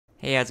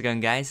Hey, how's it going,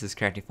 guys? This is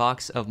Crafty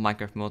Fox of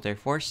Minecraft Military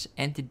Force,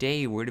 and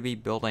today we're going to be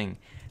building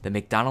the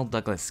McDonnell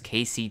Douglas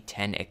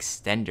KC-10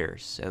 extender.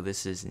 So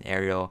this is an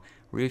aerial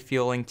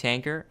refueling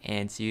tanker,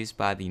 and it's used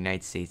by the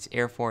United States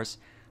Air Force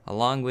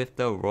along with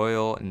the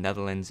Royal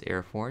Netherlands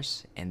Air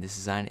Force. And this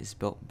design is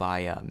built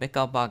by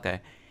McAlpaka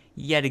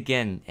yet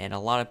again, and a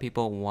lot of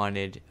people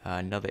wanted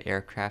another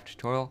aircraft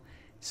tutorial,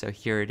 so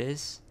here it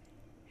is.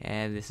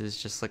 And this is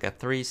just like a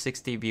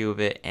 360 view of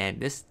it, and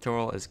this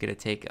tutorial is going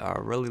to take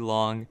a really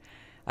long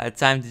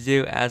time to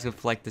do, as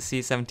with like the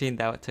C-17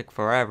 that took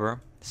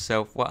forever.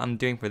 So what I'm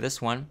doing for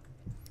this one,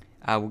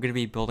 we're going to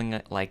be building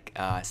it like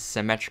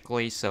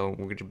symmetrically, so we're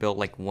going to build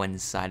like one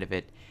side of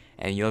it,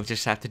 and you'll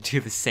just have to do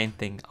the same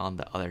thing on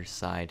the other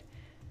side.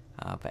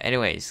 But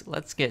anyways,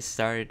 let's get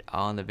started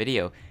on the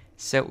video.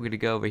 So we're going to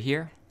go over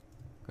here,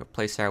 we'll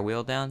place our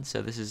wheel down.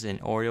 So this is an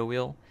Oreo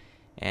wheel,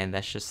 and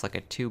that's just like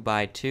a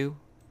 2x2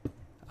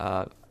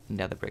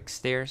 nether brick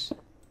stairs,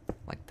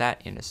 like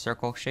that, in a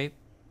circle shape.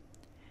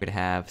 We're going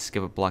to have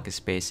skip a block of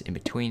space in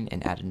between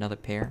and add another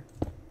pair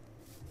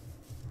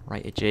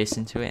right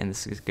adjacent to it, and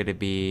this is going to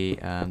be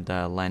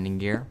the landing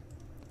gear.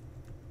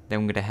 Then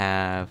we're going to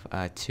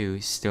have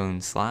two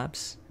stone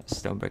slabs,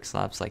 stone brick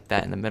slabs like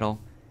that in the middle.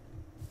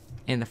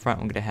 In the front,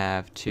 we're going to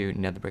have two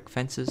nether brick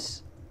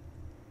fences.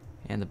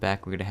 In the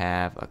back, we're going to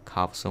have a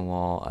cobblestone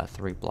wall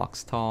 3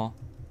 blocks tall,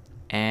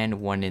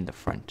 and one in the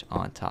front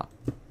on top.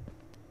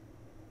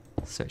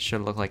 So it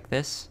should look like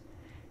this.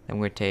 Then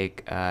we're going to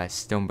take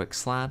stone brick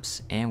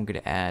slabs, and we're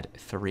going to add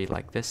 3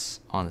 like this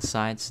on the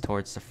sides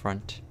towards the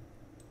front.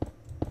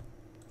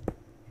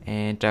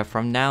 And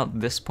from now,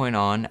 this point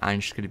on, I'm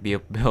just going to be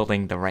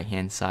building the right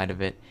hand side of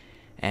it,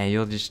 and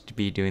you'll just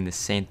be doing the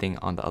same thing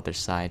on the other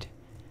side.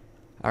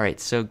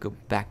 Alright, so go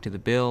back to the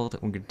build.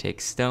 We're going to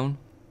take stone,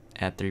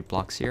 add 3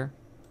 blocks here,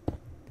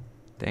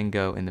 then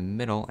go in the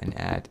middle and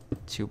add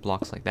 2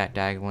 blocks like that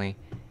diagonally,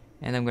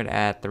 and then I'm going to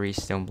add 3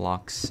 stone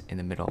blocks in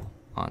the middle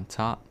on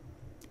top.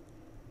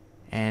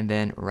 And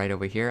then right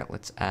over here,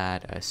 let's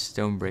add a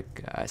stone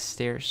brick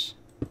stairs,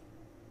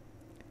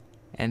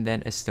 and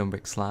then a stone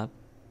brick slab.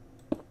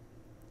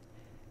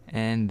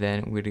 And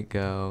then we're going to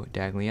go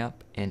diagonally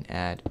up and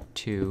add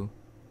 2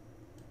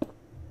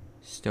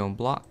 stone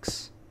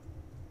blocks.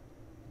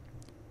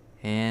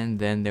 And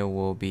then there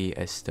will be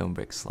a stone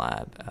brick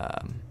slab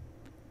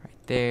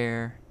right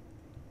there.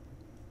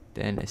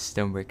 Then a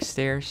stone brick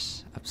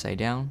stairs upside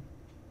down.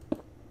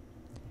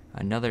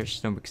 Another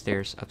stone brick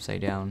stairs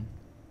upside down.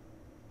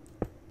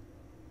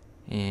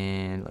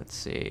 And let's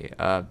see,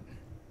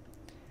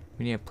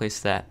 we need to place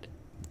that.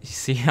 You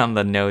see on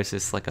the nose,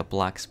 it's like a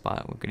black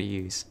spot. We're going to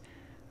use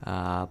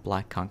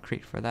black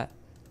concrete for that.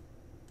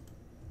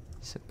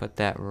 So put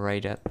that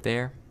right up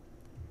there.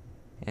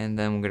 And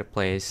then we're going to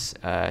place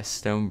a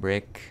stone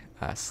brick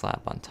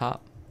slab on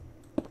top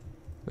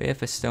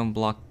with a stone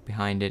block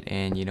behind it.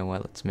 And you know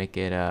what, let's make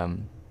it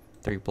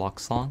 3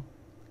 blocks long.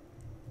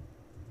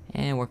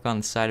 And work on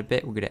the side a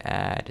bit. We're going to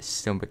add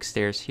stone brick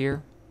stairs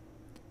here.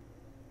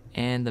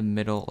 And the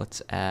middle,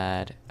 let's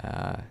add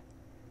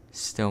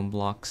stone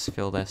blocks,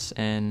 fill this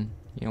in.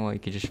 You know what, you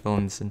could just fill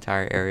in this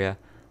entire area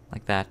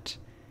like that.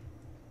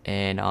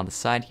 And on the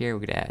side here,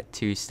 we're going to add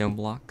 2 stone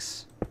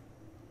blocks.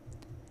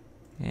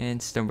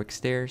 And stone brick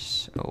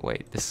stairs. Oh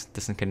wait, this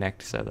doesn't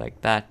connect, so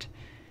like that.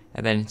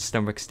 And then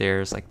stone brick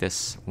stairs like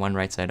this, one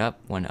right side up,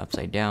 one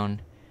upside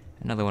down,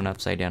 another one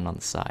upside down on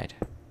the side.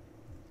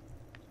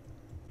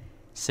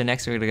 So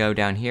next we're going to go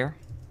down here,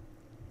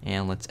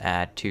 and let's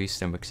add 2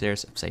 stone brick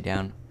stairs upside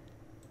down,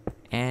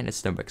 and a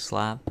stone brick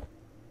slab.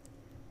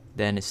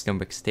 Then a stone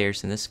brick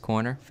stairs in this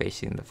corner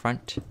facing the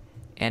front,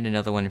 and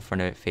another one in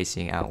front of it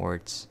facing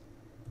outwards.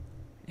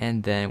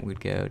 And then we'd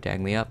go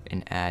diagonally up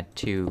and add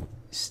 2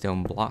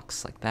 stone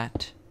blocks like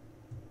that.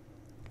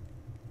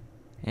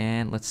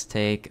 And let's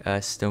take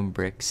a stone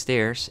brick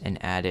stairs and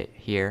add it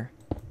here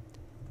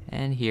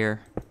and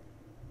here.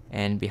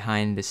 And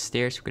behind the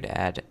stairs, we're going to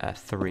add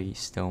 3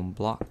 stone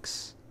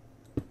blocks.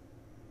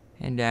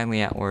 And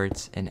diagonally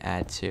outwards and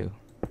add 2.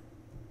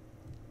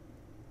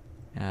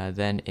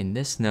 Then in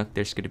this nook,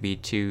 there's going to be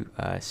 2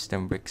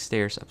 stone brick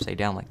stairs upside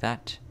down like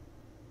that.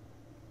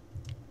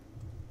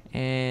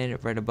 And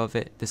right above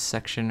it, this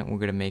section, we're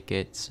going to make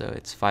it so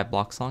it's 5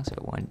 blocks long. So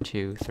 1,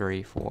 2,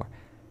 3, 4,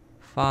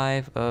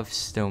 5 of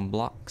stone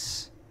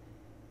blocks.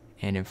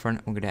 And in front,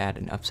 we're going to add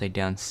an upside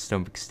down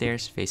stone brick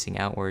stairs facing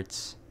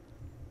outwards.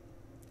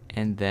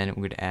 And then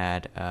we're going to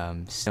add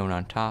stone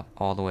on top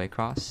all the way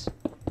across,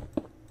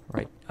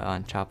 right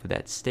on top of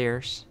that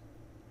stairs.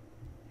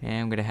 And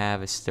I'm going to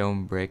have a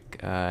stone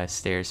brick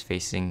stairs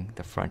facing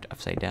the front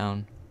upside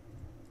down.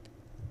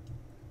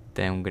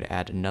 Then we're going to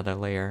add another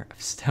layer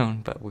of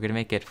stone, but we're going to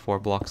make it 4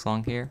 blocks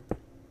long here.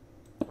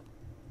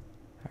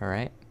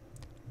 Alright.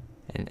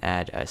 And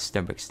add a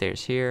stone brick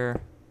stairs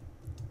here.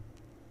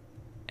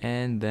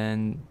 And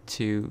then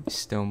 2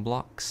 stone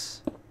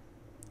blocks.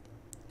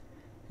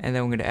 And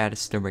then we're going to add a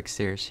stone brick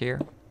stairs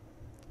here.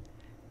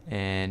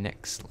 And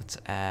next, let's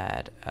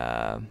add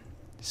a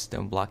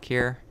stone block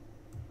here.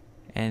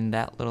 And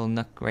that little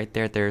nook right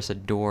there, there's a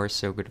door,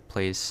 so we're going to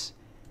place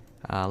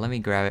Let me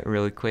grab it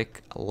really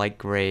quick. A light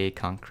gray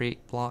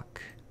concrete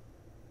block.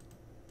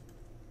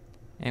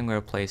 And I'm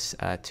going to place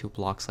 2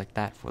 blocks like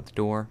that for the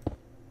door.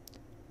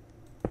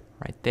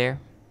 Right there.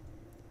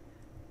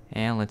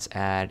 And let's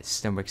add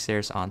stone brick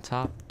stairs on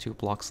top, 2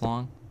 blocks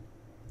long.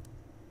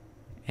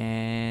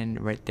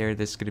 And right there,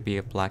 this is going to be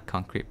a black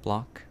concrete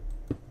block.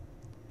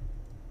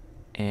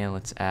 And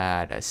let's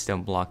add a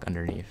stone block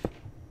underneath.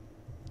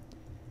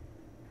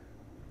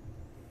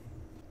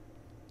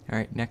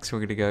 Alright, next we're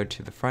going to go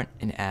to the front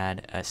and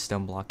add a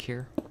stone block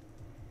here.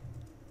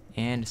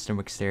 And stone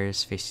brick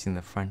stairs facing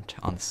the front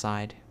on the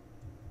side.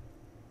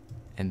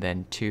 And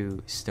then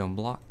 2 stone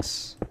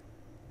blocks.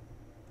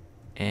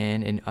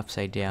 And an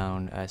upside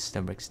down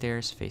stone brick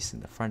stairs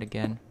facing the front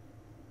again.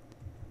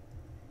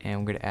 And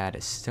we're going to add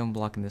a stone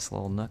block in this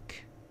little nook.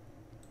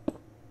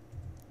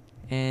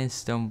 And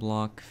stone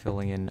block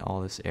filling in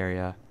all this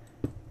area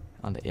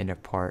on the inner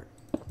part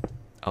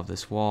of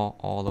this wall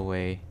all the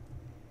way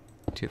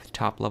to the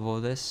top level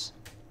of this.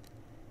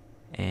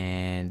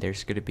 And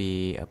there's going to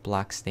be a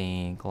black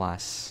stained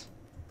glass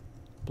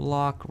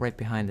block right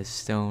behind the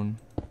stone.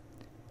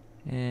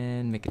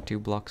 And make it 2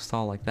 blocks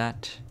tall like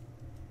that.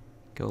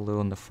 Go a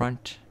little in the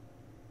front.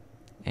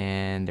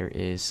 And there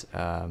is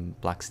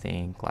black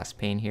stained glass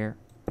pane here.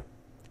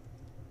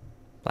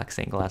 Black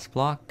stained glass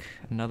block,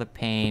 another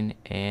pane,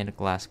 and a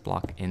glass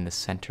block in the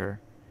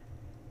center.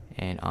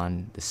 And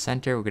on the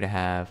center, we're going to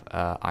have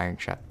an iron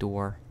trap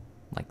door,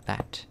 like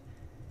that.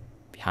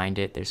 Behind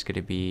it, there's going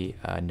to be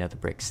another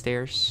brick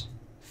stairs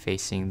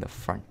facing the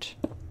front.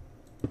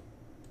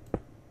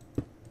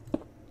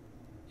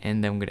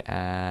 And then we're going to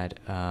add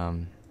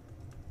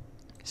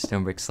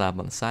stone brick slab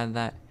on the side of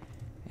that,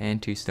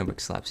 and 2 stone brick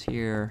slabs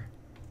here.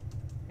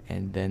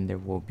 And then there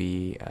will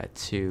be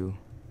 2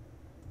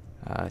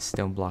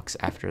 stone blocks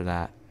after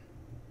that.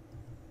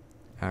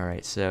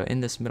 Alright, so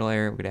in this middle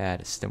area, we're going to add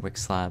a stone brick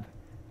slab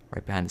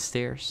right behind the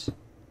stairs,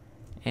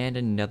 and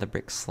another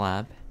brick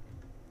slab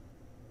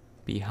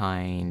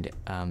behind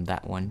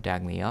that one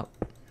diagonally up,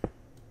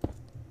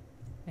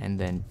 and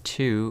then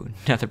 2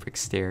 another brick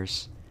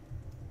stairs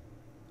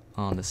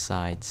on the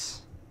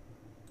sides,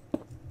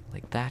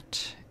 like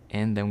that.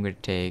 And then we're going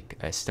to take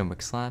stone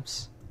brick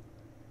slabs,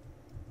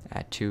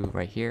 add 2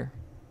 right here.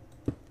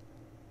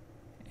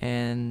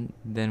 And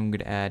then I'm going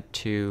to add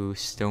 2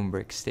 stone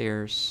brick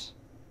stairs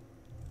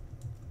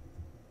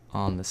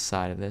on the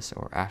side of this,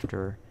 or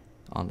after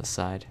on the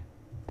side.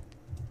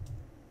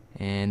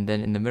 And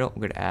then in the middle,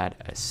 we're going to add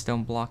a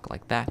stone block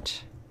like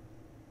that.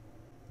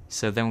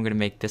 So then we're going to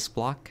make this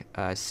block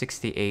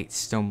 68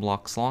 stone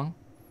blocks long.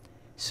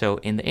 So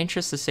in the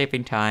interest of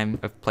saving time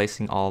of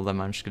placing all of them,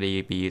 I'm just going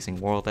to be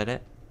using World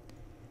Edit.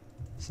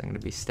 So I'm going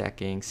to be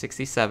stacking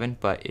 67,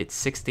 but it's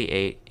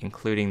 68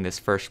 including this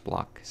first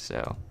block.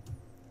 So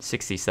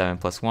 67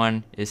 plus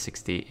 1 is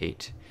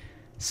 68.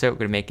 So we're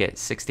going to make it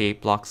 68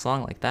 blocks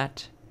long like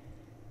that.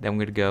 Then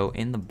we're going to go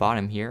in the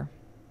bottom here,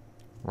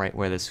 right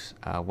where this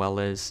well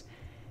is.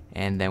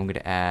 And then we're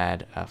going to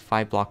add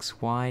 5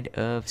 blocks wide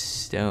of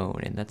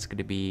stone. And that's going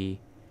to be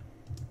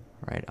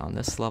right on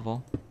this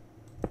level.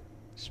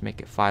 Just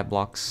make it 5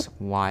 blocks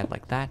wide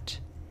like that.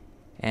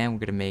 And we're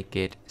going to make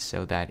it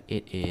so that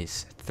it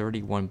is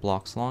 31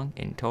 blocks long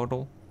in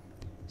total.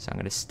 So I'm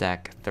going to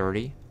stack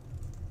 30.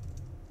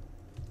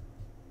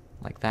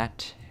 Like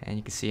that, and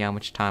you can see how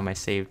much time I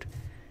saved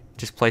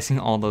just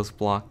placing all those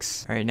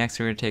blocks. Alright, next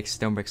we're going to take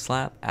stone brick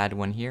slab, add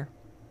 1 here.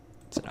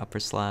 It's an upper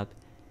slab.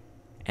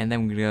 And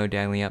then we're going to go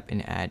diagonally up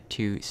and add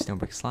 2 stone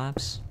brick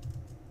slabs.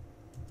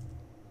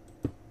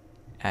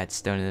 Add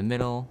stone in the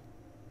middle.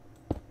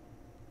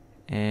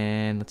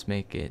 And let's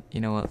make it,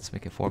 you know what, let's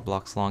make it 4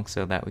 blocks long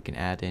so that we can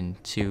add in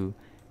 2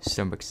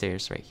 stone brick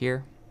stairs right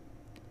here.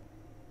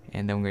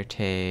 And then we're going to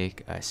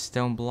take a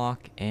stone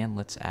block and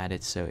let's add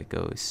it so it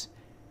goes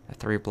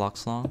 3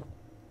 blocks long,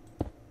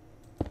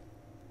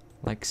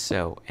 like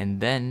so. And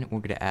then we're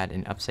going to add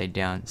an upside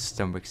down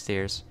stone brick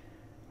stairs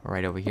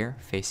right over here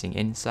facing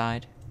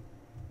inside.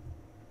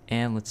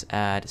 And let's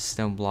add a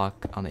stone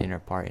block on the inner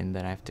part, and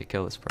then I have to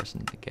kill this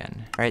person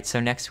again. Alright,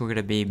 so next we're going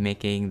to be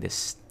making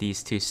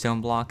these 2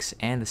 stone blocks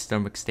and the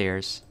stone brick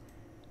stairs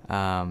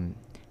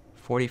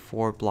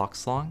 44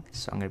 blocks long.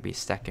 So I'm going to be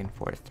stacking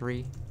 4 to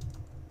 3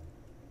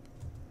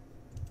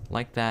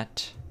 like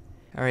that.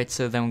 Alright,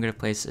 so then we're going to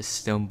place a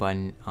stone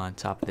button on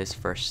top of this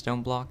first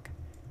stone block.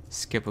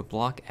 Skip a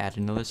block, add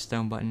another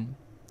stone button.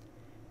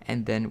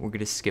 And then we're going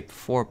to skip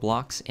 4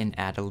 blocks and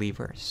add a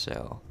lever.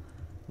 So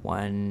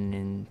 1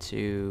 and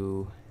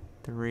 2,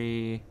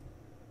 3,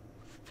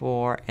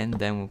 4, and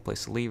then we'll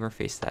place a lever,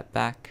 face that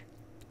back.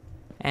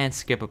 And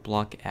skip a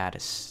block, add a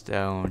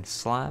stone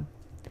slab.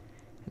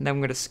 And then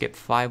we're going to skip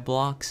 5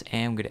 blocks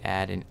and we're going to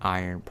add an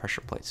iron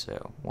pressure plate.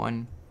 So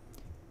 1,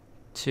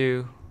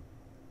 2,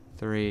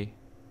 3,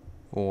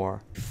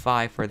 4,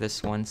 5 for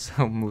this one,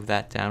 so move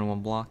that down 1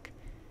 block.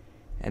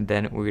 And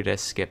then we're going to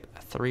skip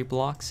 3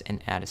 blocks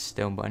and add a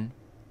stone button.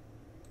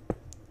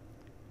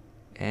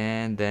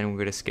 And then we're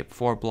going to skip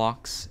 4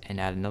 blocks and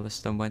add another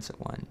stone button. So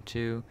 1,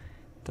 2,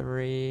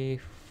 3,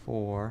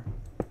 4.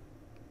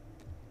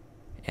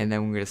 And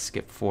then we're going to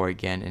skip 4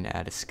 again and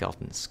add a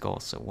skeleton skull.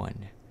 So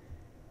 1,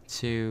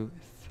 2,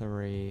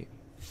 3,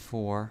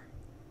 4.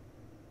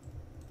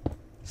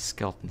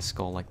 Skeleton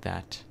skull like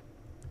that.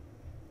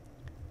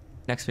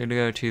 Next we're going to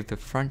go to the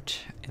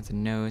front and the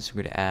nose.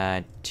 We're going to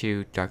add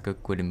 2 dark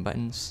oak wooden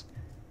buttons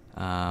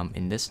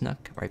in this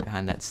nook right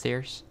behind that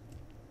stairs.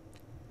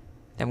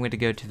 Then we're going to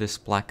go to this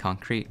black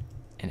concrete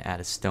and add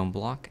a stone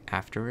block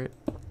after it.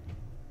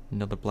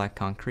 Another black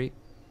concrete.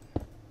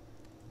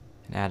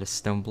 And add a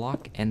stone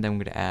block. And then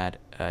we're going to add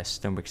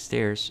stone brick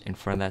stairs in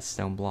front of that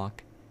stone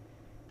block.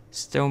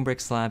 Stone brick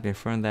slab in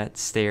front of that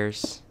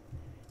stairs.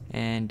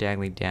 And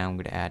diagonally down,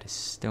 we're going to add a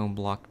stone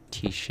block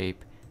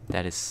T-shape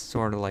that is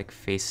sort of like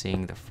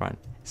facing the front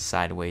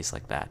sideways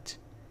like that.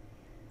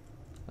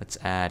 Let's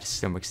add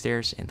stone brick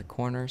stairs in the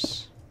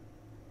corners.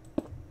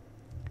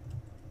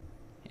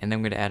 And then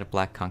we're going to add a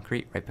black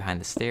concrete right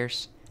behind the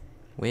stairs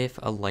with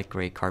a light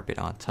gray carpet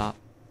on top.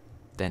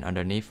 Then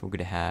underneath, we're going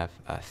to have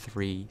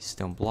 3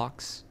 stone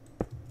blocks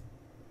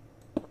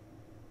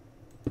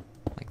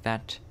like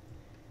that.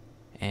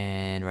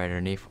 And right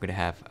underneath, we're going to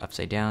have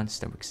upside down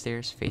stone brick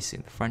stairs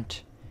facing the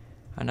front.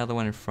 Another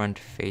one in front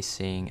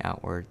facing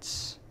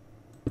outwards.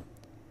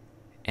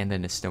 And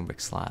then a stone brick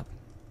slab.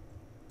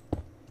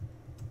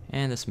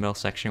 And this middle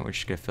section, we're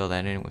just going to fill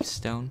that in with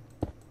stone.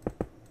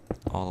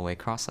 All the way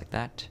across like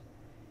that.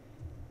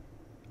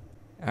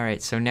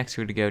 Alright, so next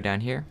we're going to go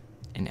down here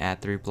and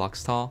add 3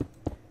 blocks tall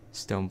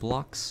stone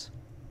blocks.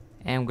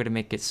 And we're going to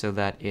make it so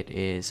that it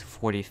is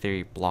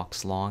 43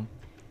 blocks long.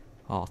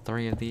 All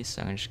 3 of these,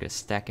 so I'm just going to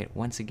stack it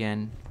once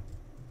again.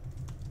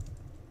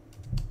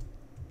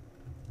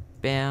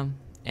 Bam.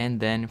 And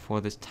then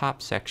for this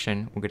top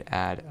section, we're going to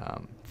add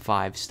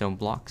 5 stone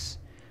blocks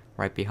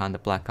right behind the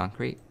black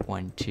concrete.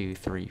 1, 2,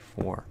 3,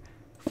 4,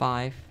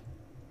 5.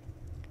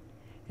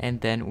 And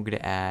then we're going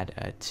to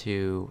add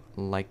 2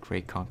 light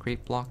gray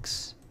concrete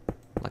blocks,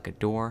 like a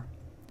door.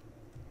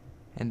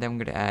 And then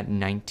we're going to add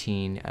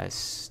 19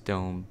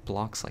 stone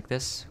blocks like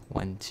this.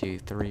 1, 2,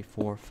 3,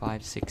 4,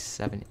 5, 6,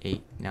 7,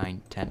 8,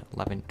 9, 10,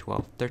 11,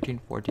 12, 13,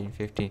 14,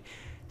 15,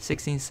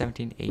 16,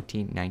 17,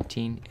 18,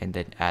 19. And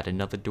then add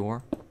another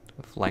door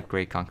with light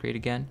gray concrete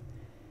again.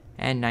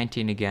 And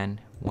 19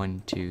 again.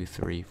 1, 2,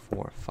 3,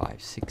 4,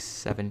 5, 6,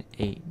 7,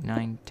 8,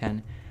 9,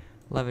 10,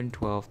 11,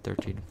 12,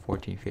 13,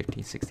 14,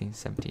 15, 16,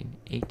 17,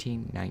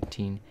 18,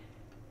 19.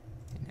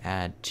 And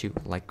add 2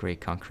 light gray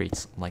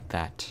concretes like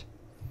that.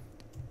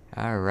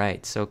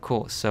 Alright, so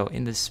cool. So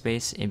in the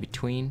space in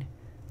between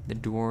the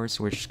doors,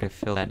 we're just going to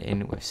fill that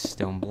in with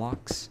stone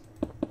blocks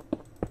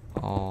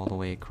all the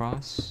way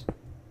across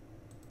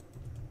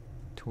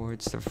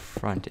towards the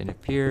front. And it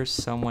appears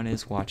someone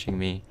is watching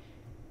me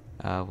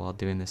while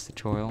doing this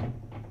tutorial.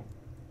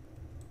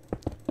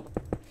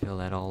 Fill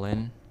that all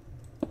in.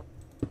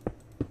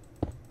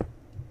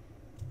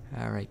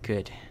 Alright,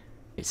 good.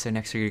 Okay, so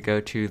next we're going to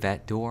go to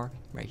that door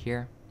right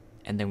here.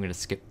 And then we're going to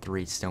skip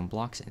 3 stone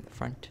blocks in the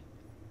front.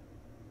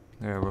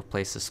 I'm going to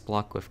replace this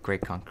block with gray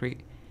concrete,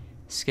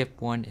 skip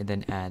 1, and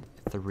then add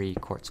 3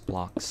 quartz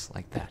blocks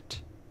like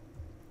that.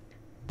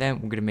 Then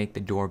we're going to make the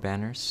door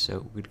banners,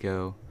 so we're going to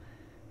go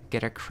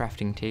get our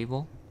crafting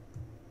table,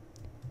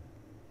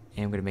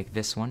 and we're going to make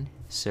this one.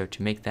 So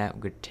to make that,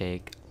 we're going to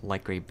take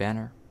light gray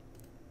banner,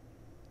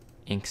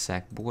 ink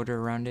sac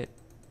border around it,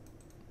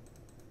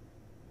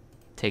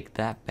 take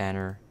that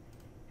banner,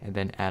 and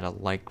then add a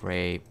light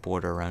gray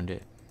border around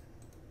it.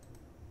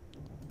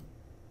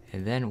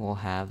 And then we'll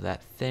have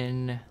that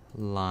thin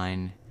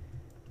line,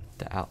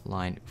 the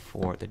outline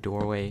for the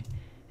doorway,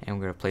 and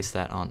we're going to place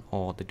that on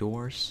all the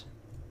doors.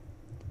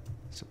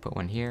 So put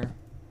one here,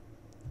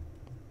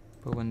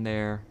 put one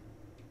there,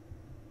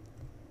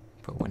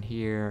 put one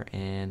here,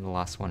 and the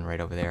last one right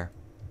over there.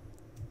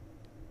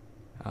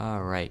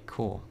 Alright,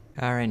 cool.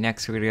 Alright,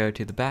 next we're going to go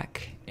to the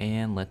back,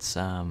 and let's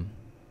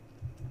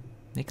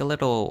make a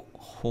little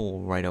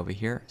hole right over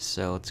here.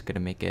 So it's going to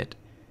make it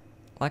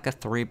like a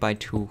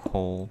 3x2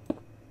 hole.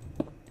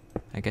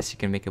 I guess you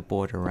can make a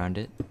border around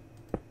it.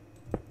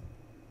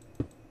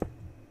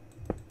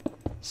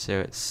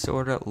 So it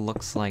sort of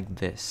looks like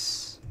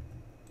this.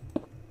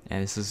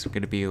 And this is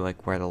going to be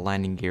like where the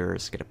landing gear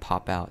is going to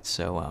pop out.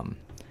 So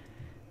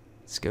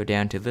let's go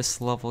down to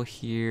this level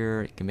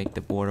here. You can make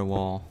the border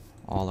wall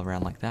all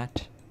around like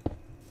that.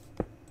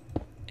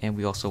 And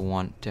we also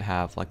want to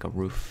have like a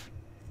roof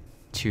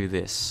to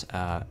this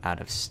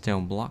out of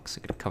stone blocks.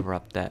 I'm going to cover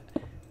up that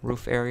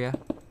roof area.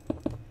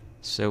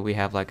 So we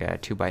have like a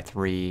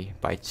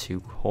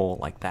 2x3x2 hole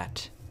like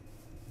that.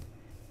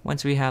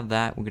 Once we have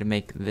that, we're going to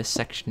make this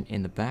section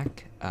in the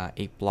back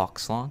 8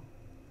 blocks long.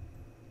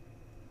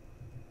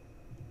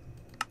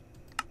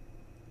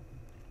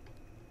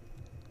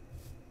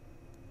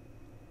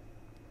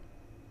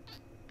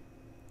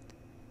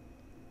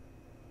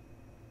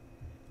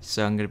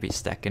 So I'm going to be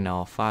stacking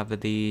all 5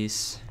 of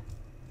these.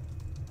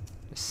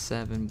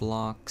 7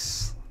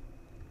 blocks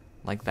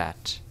like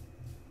that.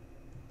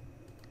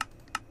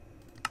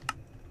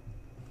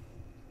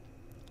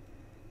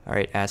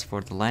 Alright, as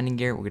for the landing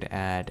gear, we're going to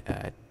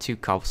add 2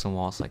 cobblestone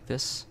walls like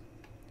this.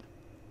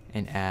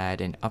 and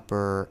add an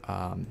upper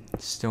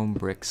stone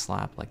brick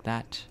slab like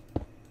that.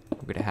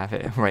 I'm going to have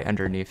it right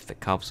underneath the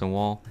cobblestone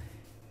wall.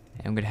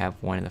 And I'm going to have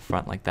one in the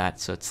front like that,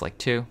 so it's like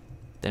 2.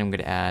 Then I'm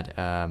going to add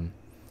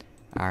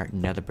our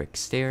nether brick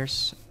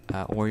stairs,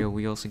 Oreo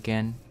wheels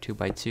again,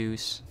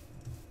 2x2s,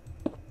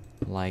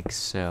 like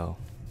so.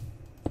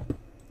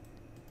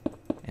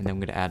 And then I'm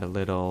going to add a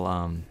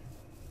little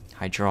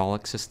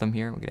hydraulic system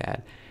here. We're going to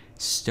add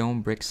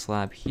stone brick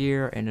slab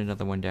here and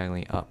another one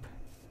diagonally up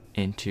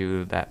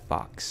into that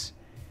box.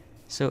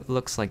 So it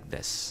looks like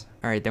this.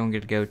 Alright, then we're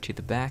going to go to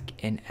the back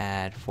and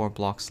add 4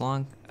 blocks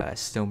long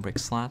stone brick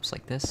slabs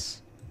like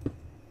this.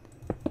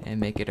 And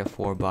make it a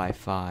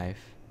 4x5.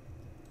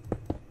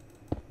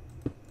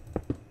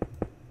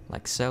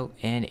 Like so.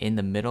 And in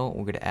the middle,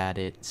 we're going to add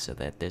it so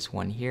that there's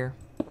one here.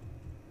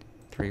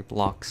 3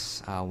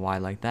 blocks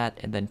wide like that.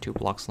 And then 2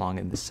 blocks long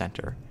in the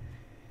center.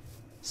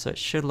 So it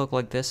should look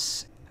like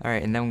this.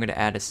 Alright, and then I'm going to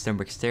add a stone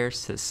brick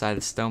stairs to the side of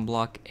the stone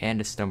block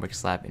and a stone brick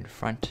slab in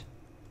front.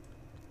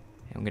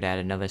 And I'm going to add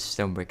another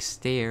stone brick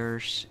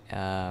stairs.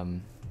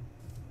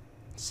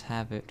 Let's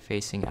have it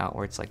facing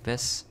outwards like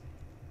this.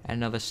 And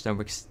another stone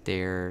brick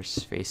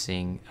stairs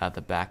facing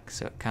the back,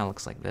 so it kind of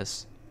looks like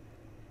this.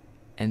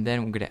 And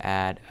then we're going to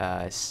add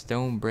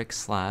stone brick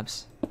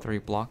slabs, 3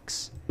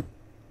 blocks,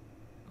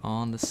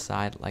 on the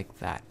side like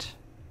that.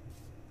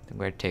 Then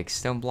we're going to take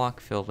stone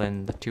block, fill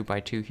in the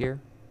 2x2 here.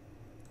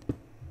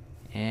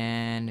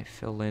 And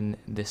fill in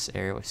this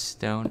area with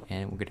stone,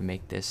 and we're going to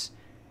make this,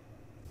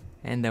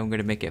 and then we're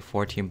going to make it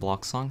 14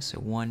 blocks long. So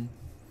 1,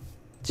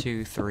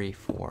 2, 3,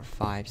 4,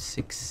 5,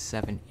 6,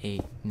 7,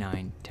 8,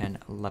 9, 10,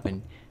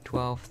 11,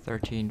 12,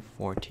 13,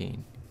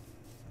 14.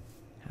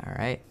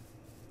 Alright,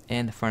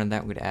 and the front of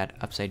that we're going to add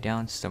upside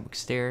down stone brick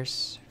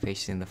stairs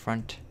facing the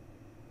front,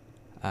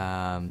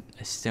 a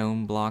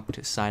stone block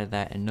to the side of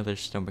that, another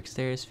stone brick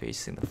stairs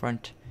facing the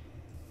front,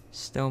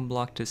 stone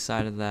block to the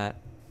side of that,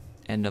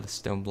 another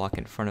stone block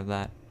in front of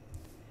that,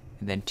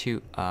 and then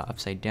 2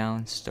 upside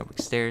down stone brick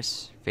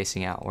stairs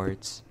facing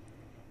outwards,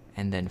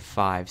 and then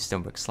 5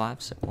 stone brick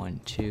slabs. So 1,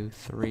 2,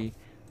 3,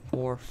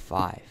 4,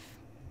 5.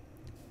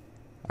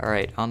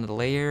 Alright, on the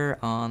layer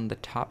on the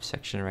top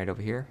section right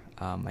over here,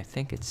 I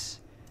think it's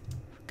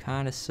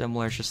kind of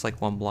similar, it's just like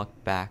 1 block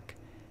back.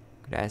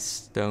 I'm gonna add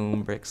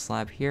stone brick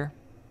slab here,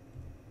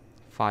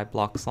 5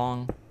 blocks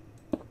long,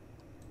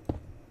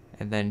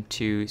 and then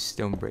 2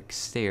 stone brick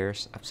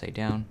stairs upside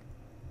down.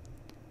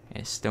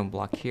 And a stone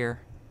block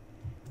here,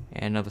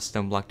 and another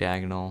stone block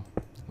diagonal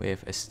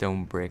with a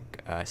stone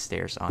brick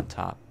stairs on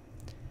top.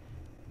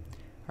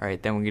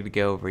 Alright, then we're going to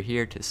go over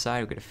here to the side.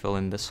 We're going to fill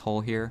in this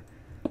hole here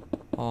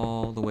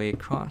all the way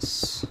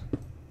across,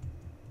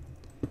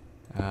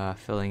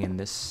 filling in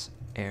this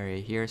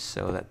area here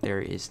so that there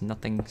is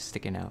nothing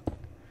sticking out,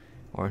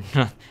 or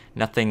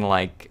nothing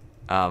like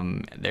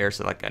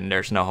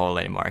there's no hole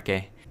anymore.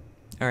 Okay.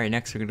 Alright,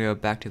 next we're going to go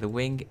back to the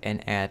wing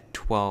and add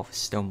 12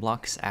 stone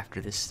blocks after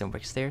this stone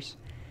brick stairs.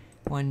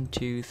 1,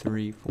 2,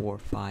 3, 4,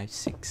 5,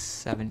 6,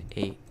 7,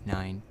 8,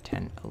 9,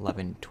 10,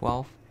 11,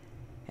 12.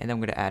 And then I'm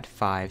going to add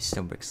 5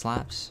 stone brick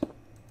slabs.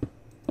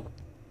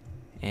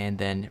 And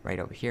then right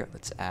over here,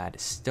 let's add a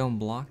stone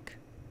block.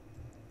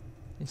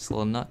 This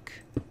little nook.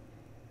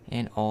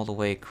 And all the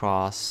way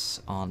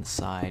across on the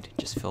side,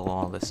 just fill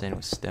all this in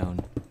with stone.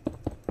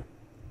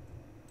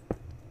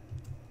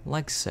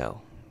 Like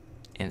so.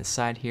 In the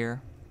side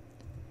here,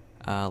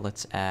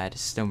 let's add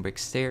stone brick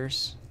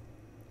stairs,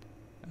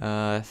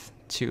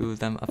 2 of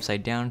them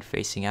upside down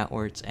facing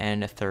outwards,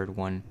 and a third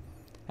one,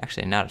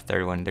 actually not a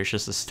third one, there's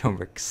just a stone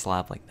brick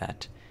slab like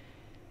that.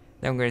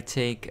 Then I'm going to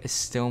take a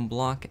stone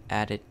block,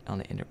 add it on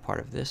the inner part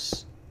of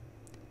this,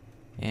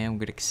 and I'm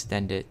going to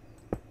extend it,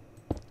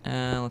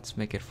 let's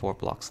make it 4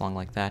 blocks long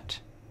like that.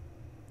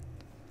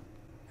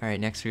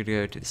 Alright, next we're going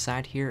to go to the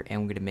side here,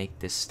 and we're going to make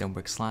this stone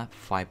brick slab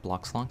 5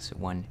 blocks long, so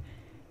 1,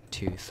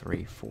 2,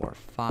 3, 4,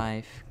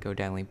 5. Go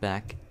diagonally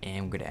back, and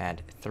I'm going to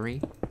add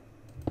 3.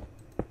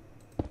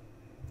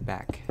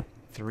 Back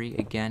 3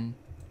 again.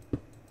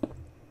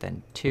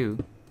 Then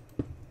 2.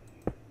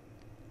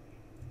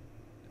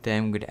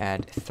 Then I'm going to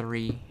add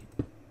 3.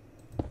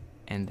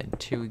 And then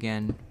 2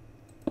 again.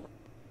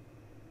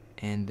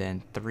 And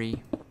then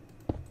 3.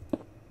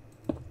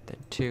 Then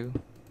 2.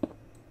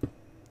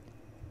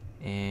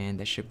 And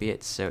that should be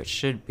it. So it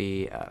should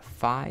be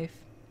 5,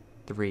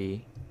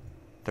 3,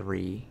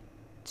 3,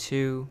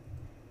 2,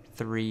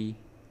 3,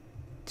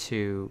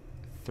 2,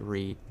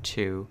 3,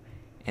 2,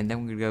 and then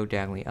we're going to go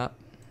diagonally up,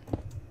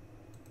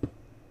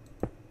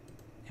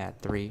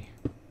 add 3,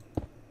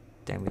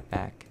 diagonally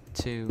back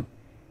 2,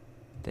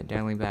 then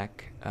diagonally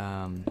back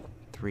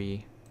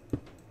 3,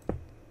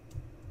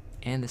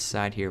 and the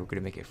side here we're going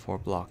to make it 4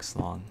 blocks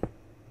long,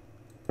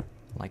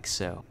 like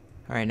so.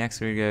 Alright,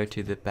 next we're going to go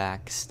to the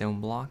back stone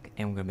block,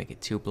 and we're going to make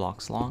it 2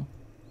 blocks long.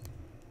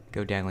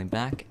 Go diagonally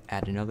back,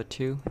 add another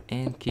 2,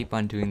 and keep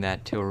on doing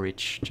that till we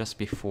reach just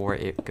before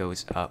it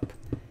goes up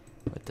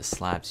with the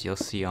slabs you'll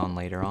see on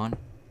later on.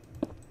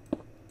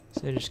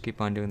 So just keep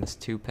on doing this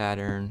 2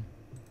 pattern,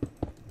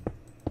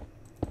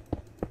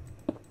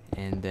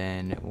 and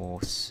then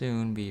we'll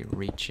soon be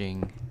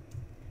reaching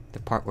the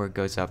part where it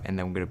goes up, and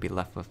then we're going to be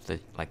left with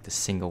the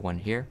single one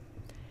here.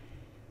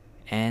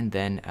 And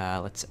then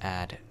let's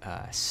add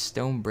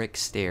stone brick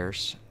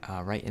stairs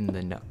right in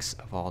the nooks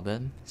of all of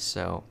them.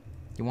 So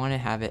you want to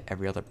have it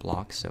every other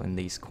block, so in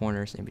these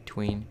corners in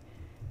between.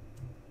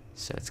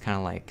 So it's kind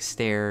of like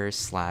stairs,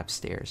 slab,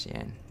 stairs,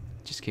 and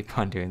just keep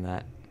on doing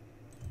that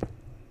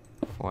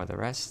for the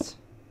rest.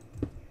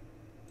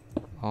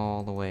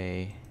 All the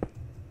way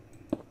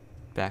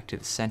back to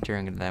the center,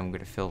 and then I'm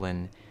going to fill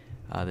in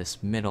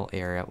this middle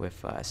area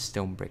with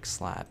stone brick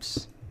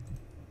slabs.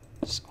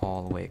 Just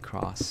all the way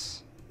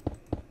across.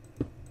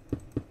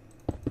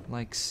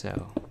 Like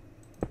so.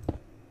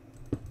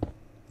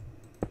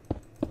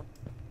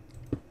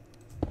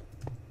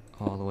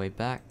 All the way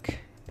back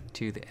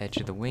to the edge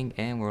of the wing,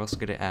 and we're also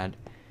going to add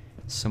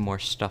some more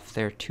stuff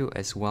there too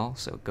as well.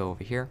 So go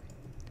over here,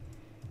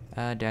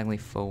 diagonally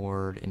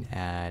forward, and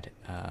add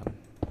I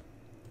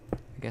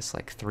guess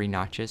like 3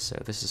 notches.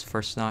 So this is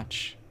first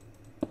notch,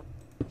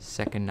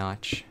 second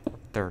notch,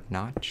 third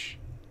notch,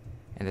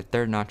 and the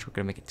third notch we're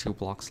going to make it 2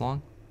 blocks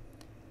long.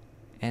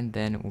 And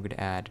then we're going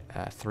to add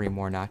 3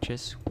 more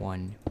notches,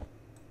 1,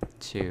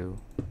 2,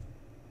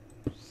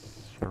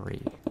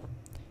 3.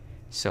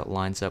 So it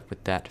lines up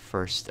with that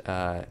first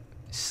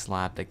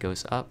slab that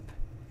goes up.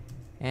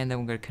 And then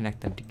we're going to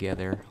connect them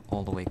together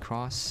all the way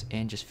across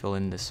and just fill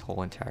in this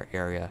whole entire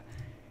area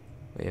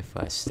with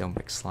stone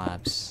brick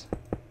slabs.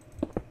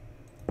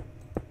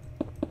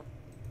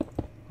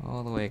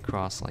 All the way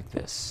across like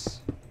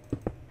this.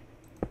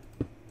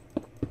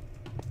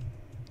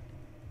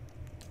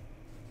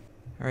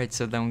 Alright,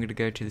 so then we're going to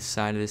go to the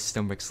side of this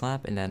stone brick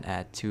slab and then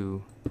add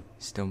 2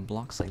 stone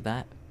blocks like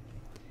that.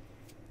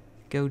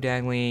 Go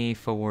diagonally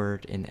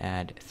forward and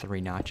add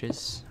 3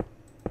 notches.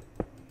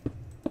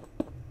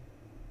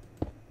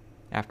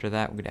 After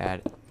that, we're going to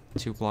add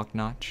 2 block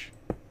notch.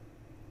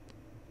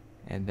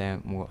 And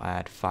then we'll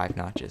add 5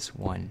 notches.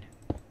 1,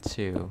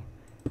 2,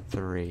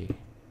 3,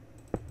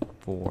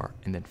 4,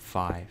 and then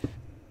 5.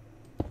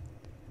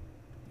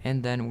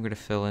 And then we're going to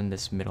fill in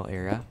this middle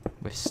area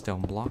with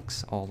stone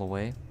blocks all the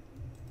way.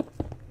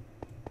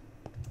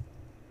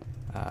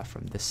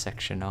 From this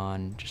section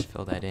on, just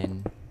fill that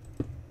in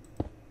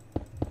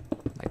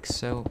like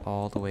so,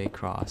 all the way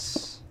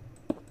across.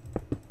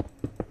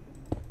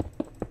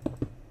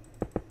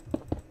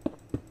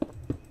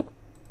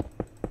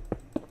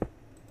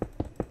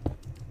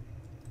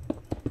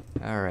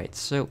 Alright,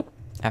 so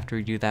after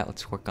we do that,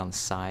 let's work on the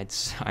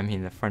sides, I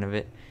mean the front of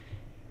it.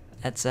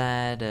 Let's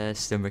add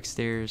stone brick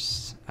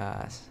stairs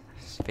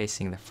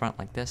facing the front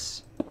like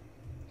this.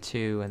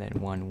 2, and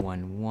then 1,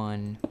 1,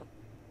 1.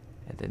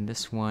 And then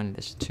this one,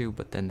 there's 2,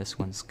 but then this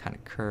one's kind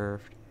of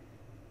curved.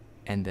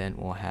 And then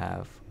we'll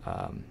have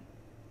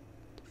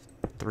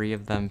 3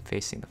 of them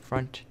facing the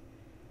front.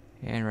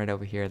 And right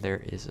over here, there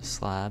is a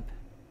slab.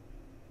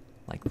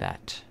 Like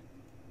that.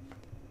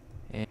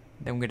 And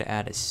then we're going to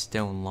add a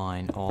stone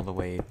line all the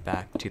way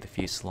back to the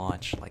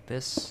fuselage, like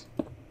this.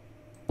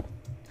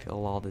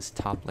 Fill all this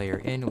top layer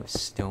in with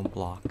stone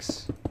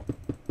blocks.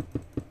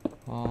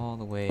 All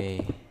the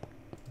way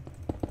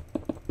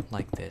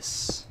like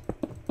this.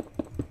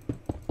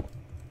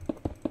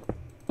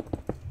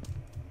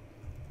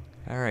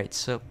 Alright,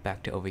 so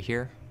back to over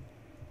here.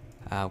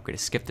 We're going to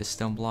skip the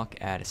stone block,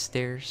 add a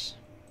stairs.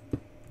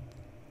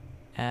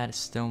 Add a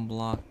stone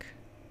block,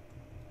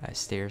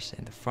 stairs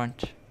in the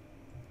front.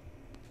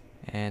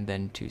 And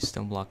then 2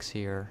 stone blocks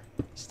here,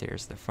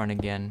 stairs in the front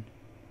again.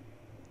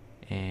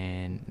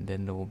 And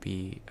then there will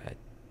be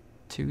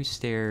 2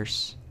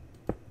 stairs.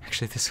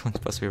 Actually, this one's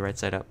supposed to be right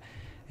side up.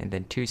 And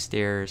then 2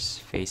 stairs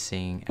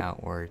facing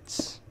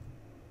outwards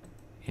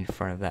in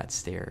front of that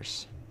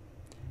stairs.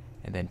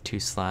 And then 2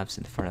 slabs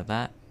in front of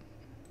that.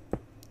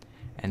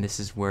 And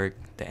this is where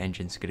the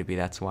engine's going to be.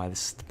 That's why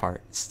this is the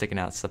part sticking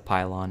out. It's the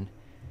pylon.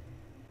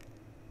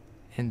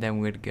 And then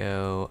we'd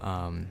go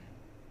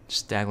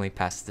just diagonally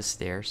past the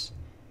stairs.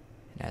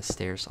 And add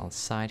stairs on the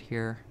side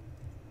here.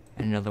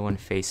 And another one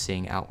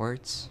facing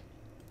outwards.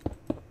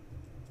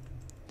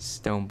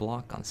 Stone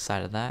block on the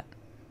side of that.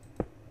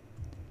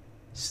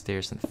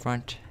 Stairs in the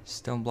front.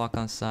 Stone block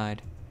on the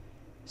side.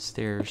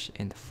 Stairs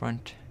in the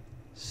front.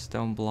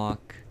 Stone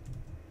block.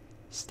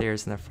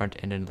 Stairs in the front,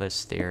 and another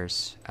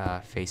stairs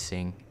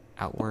facing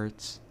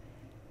outwards.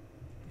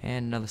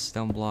 And another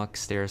stone block,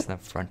 stairs in the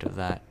front of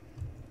that.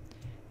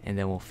 And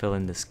then we'll fill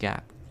in this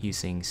gap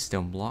using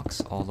stone blocks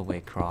all the way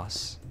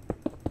across.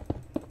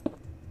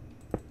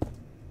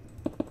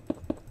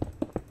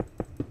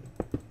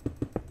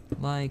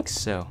 Like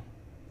so.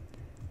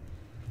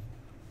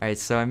 Alright,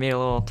 so I made a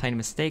little tiny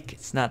mistake.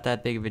 It's not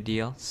that big of a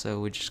deal, so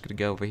we're just going to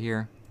go over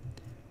here.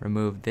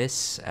 Remove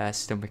this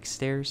stone brick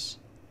stairs.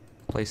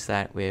 Place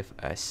that with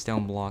a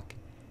stone block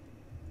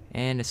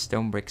and a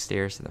stone brick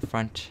stairs in the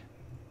front.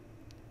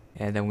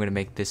 And then we're going to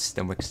make this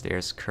stone brick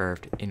stairs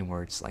curved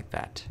inwards like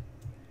that.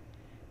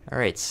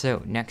 Alright,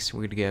 so next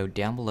we're going to go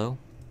down below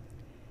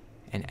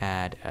and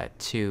add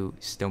 2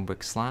 stone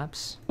brick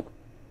slabs.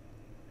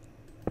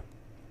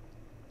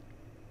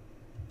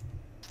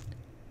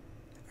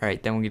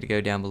 Alright, then we're going to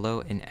go down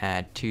below and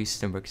add 2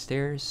 stone brick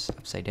stairs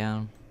upside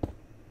down,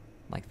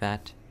 like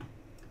that.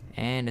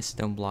 And a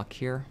stone block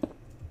here.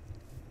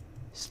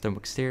 Stone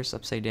brick stairs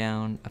upside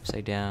down,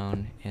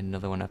 and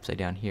another one upside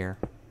down here.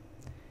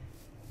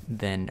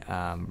 Then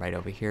right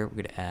over here,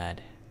 we're going to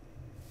add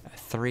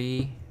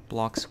 3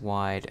 blocks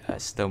wide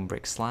stone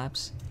brick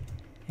slabs.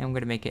 And I'm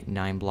going to make it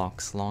 9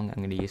 blocks long.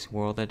 I'm going to use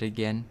World Edit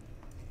again.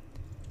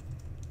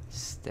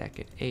 Stack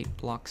it 8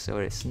 blocks, so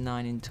it's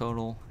 9 in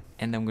total.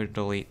 And then I'm going to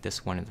delete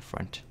this one in the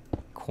front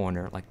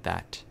corner like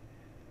that.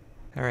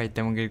 Alright,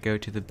 then we're going to go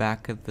to the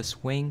back of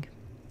this wing.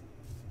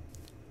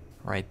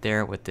 Right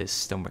there what this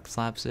stone brick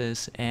slabs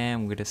is.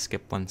 And we're going to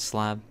skip 1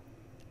 slab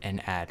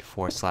and add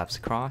 4 slabs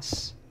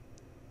across.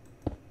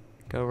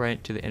 Go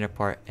right to the inner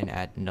part and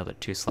add another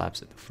 2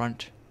 slabs at the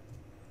front.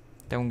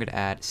 Then we're going to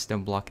add a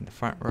stone block in the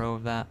front row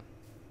of that.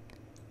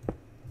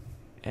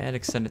 And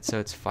extend it so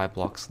it's 5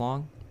 blocks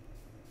long.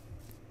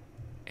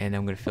 And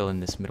then I'm going to fill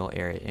in this middle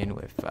area in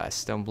with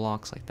stone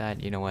blocks like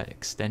that. You know what?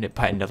 Extend it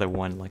by another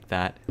 1 like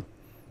that.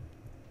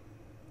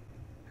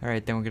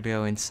 Alright, then we're going to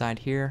go inside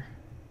here.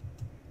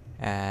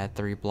 Add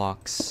 3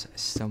 blocks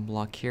stone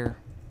block here.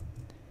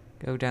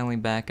 Go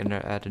down back and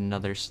add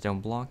another stone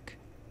block.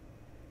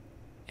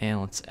 And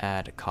let's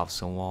add a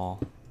cobblestone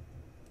wall.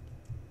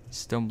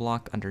 Stone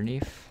block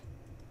underneath.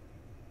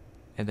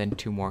 And then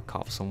 2 more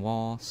cobblestone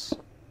walls.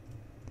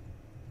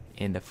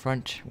 In the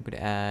front, we're going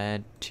to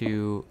add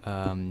 2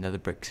 another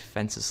brick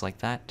fences like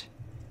that.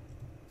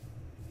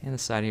 And the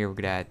side here, we're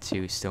going to add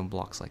 2 stone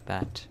blocks like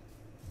that.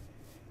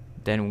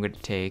 Then we're going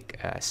to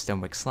take a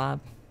stone brick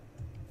slab.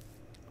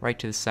 Right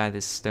to the side of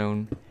this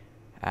stone,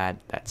 add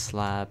that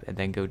slab, and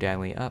then go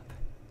diagonally up.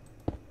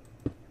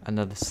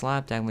 Another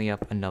slab, diagonally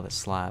up, another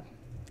slab.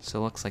 So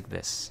it looks like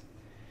this.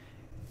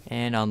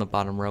 And on the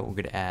bottom row, we're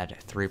going to add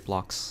 3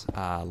 blocks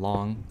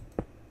long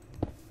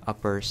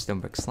upper stone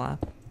brick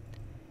slab.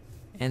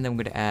 And then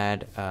we're going to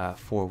add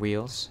 4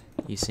 wheels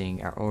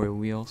using our Oreo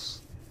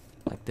wheels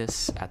like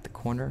this at the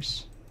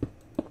corners.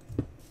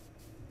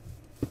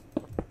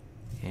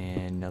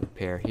 And another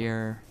pair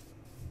here.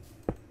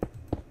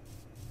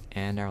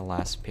 And our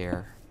last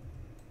pair.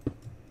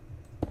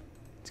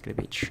 It's going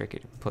to be tricky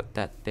to put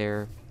that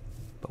there,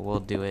 but we'll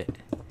do it.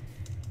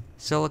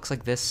 So it looks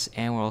like this,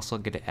 and we're also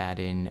going to add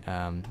in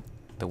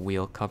the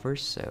wheel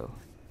covers, so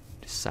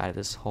the side of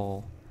this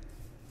hole.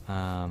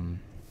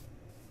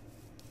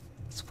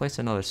 Let's place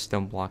another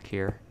stone block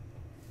here,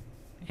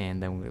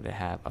 and then we're going to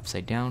have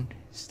upside down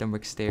stone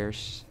brick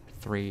stairs,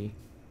 3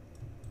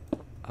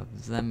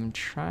 of them. I'm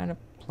trying to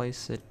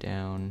place it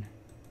down.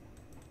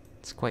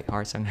 It's quite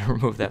hard, so I'm going to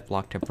remove that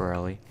block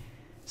temporarily.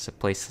 So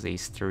place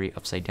these 3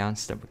 upside down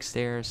stone brick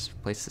stairs,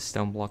 place the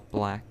stone block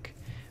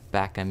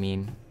back.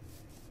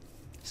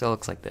 So it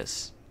looks like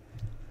this.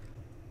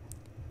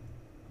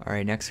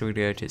 Alright, next we're going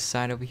to go to the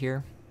side over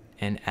here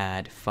and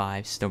add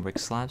 5 stone brick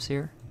slabs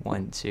here.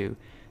 1, 2,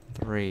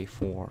 3,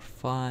 4,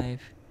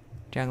 5.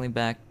 Diagonally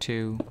back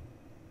 2.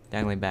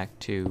 Diagonally back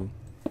 2.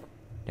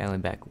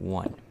 Diagonally back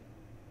 1.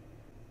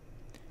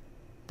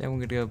 Then we're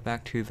going to go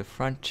back to the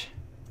front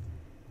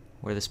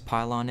where this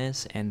pylon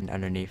is, and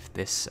underneath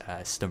this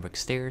stone brick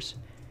stairs,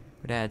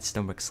 we're going to add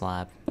stone brick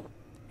slab.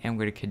 And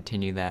we're going to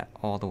continue that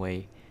all the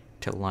way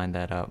to line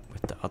that up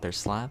with the other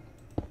slab.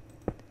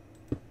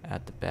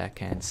 At the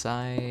backhand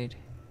side,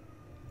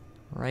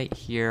 right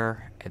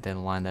here, and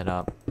then line that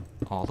up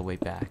all the way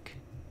back.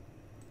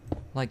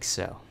 Like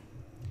so.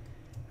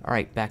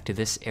 Alright, back to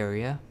this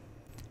area.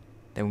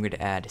 Then we're going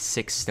to add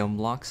 6 stone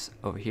blocks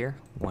over here.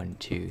 1,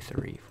 2,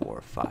 3,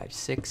 4, 5,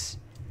 6.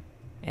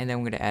 And then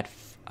we're going to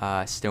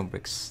add stone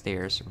brick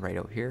stairs right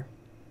over here.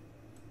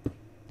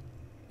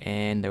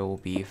 And there will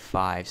be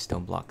 5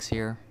 stone blocks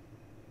here.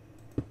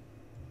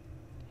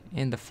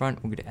 In the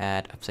front, we're going to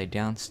add upside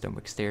down stone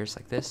brick stairs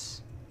like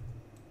this.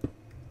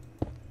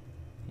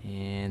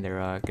 And there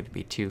are going to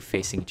be 2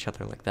 facing each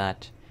other like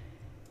that.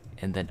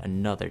 And then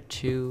another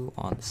 2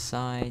 on the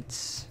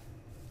sides.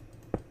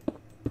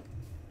 I'm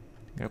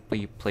going to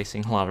be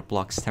placing a lot of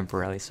blocks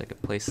temporarily so I can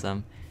place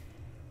them.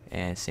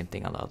 And same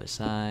thing on the other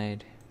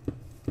side.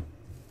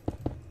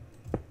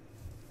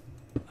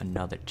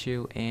 Another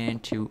 2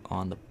 and 2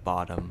 on the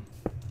bottom.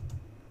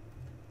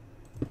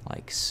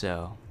 Like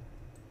so.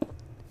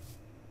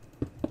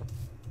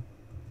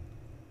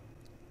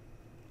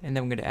 And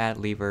then I'm going to add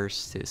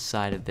levers to the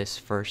side of this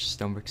first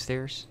stone brick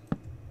stairs.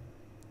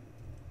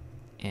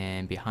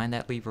 And behind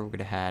that lever, we're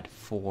going to add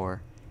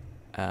 4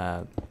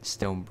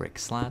 stone brick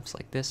slabs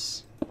like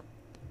this.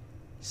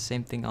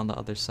 Same thing on the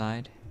other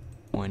side.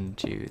 1,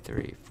 2,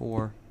 3,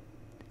 4.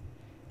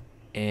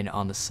 And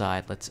on the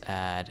side, let's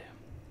add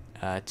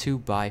 2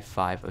 by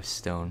 5 of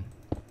stone.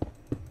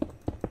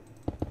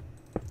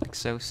 Like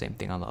so. Same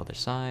thing on the other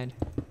side.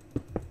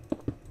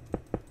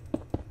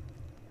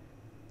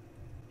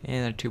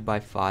 And a 2 by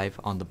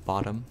 5 on the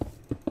bottom.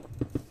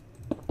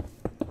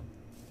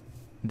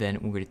 Then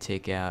we're going to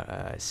take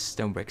out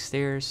stone brick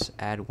stairs,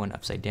 add 1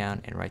 upside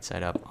down and right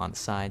side up on the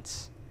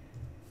sides.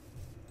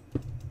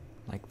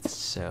 Like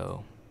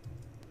so.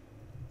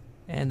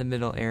 And the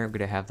middle area, we're going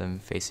to have them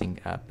facing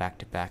back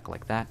to back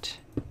like that.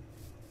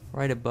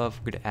 Right above,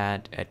 we're going to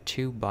add a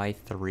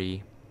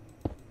 2x3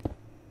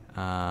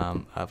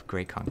 of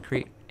gray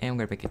concrete, and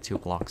we're going to make it 2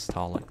 blocks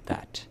tall like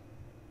that.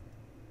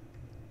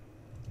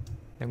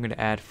 Then I'm going to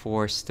add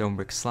 4 stone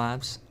brick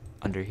slabs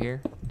under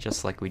here,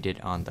 just like we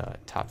did on the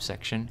top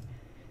section.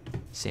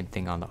 Same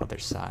thing on the other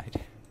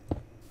side.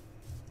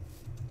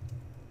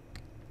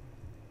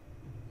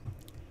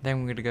 Then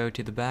we're going to go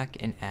to the back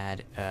and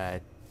add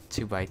a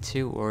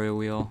 2x2 Oreo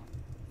wheel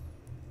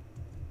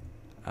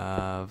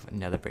of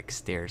another brick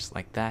stairs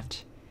like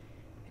that.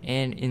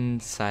 And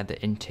inside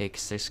the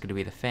intakes, there's going to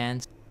be the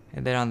fans.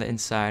 And then on the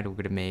inside, we're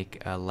going to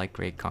make a light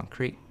gray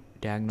concrete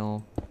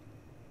diagonal,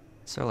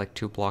 so like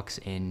 2 blocks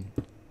in,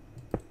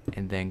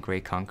 and then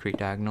gray concrete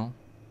diagonal.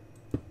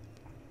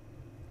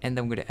 And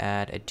then I'm going to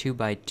add a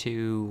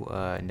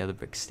 2x2 another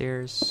brick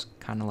stairs,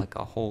 kind of like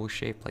a hole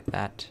shape like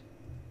that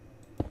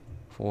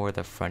for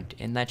the front,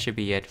 and that should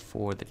be it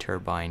for the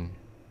turbine.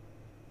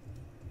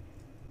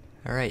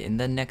 Alright, and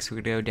then next we're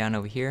going to go down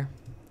over here,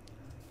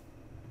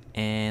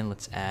 and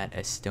let's add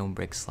a stone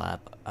brick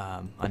slab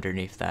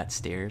underneath that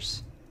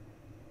stairs.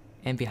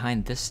 And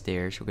behind this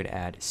stairs, we're going to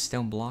add a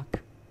stone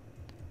block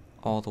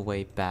all the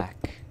way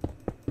back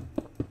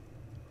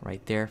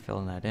right there,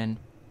 filling that in.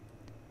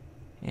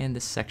 And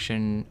this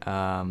section,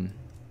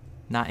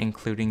 not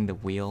including the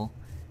wheel,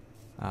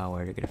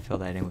 we're going to fill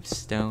that in with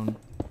stone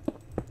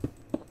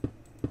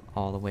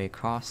all the way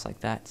across like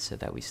that, so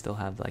that we still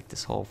have like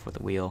this hole for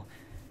the wheel.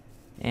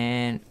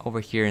 And over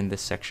here in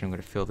this section, I'm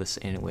going to fill this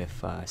in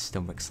with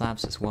stone brick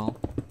slabs as well,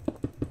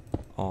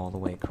 all the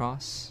way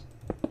across.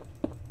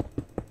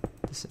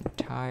 This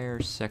entire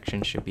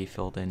section should be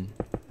filled in.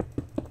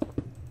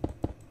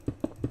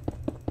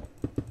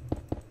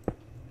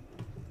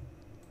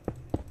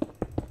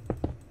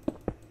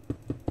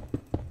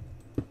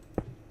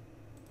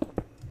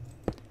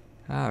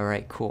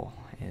 Alright, cool.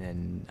 And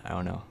then, I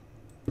don't know,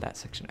 that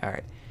section.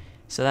 Alright,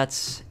 so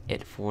that's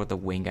it for the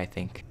wing, I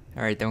think.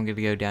 Alright, then we're going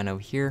to go down over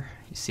here.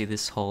 You see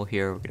this hole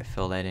here, we're going to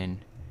fill that in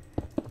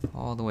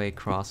all the way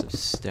across with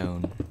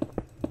stone.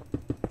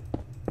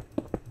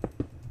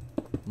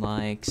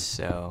 Like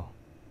so.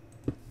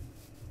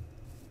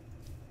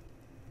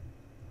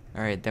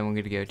 Alright, then we're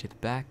going to go to the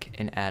back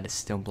and add a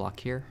stone block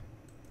here.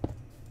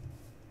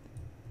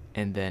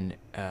 And then,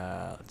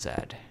 let's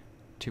add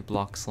 2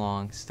 blocks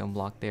long stone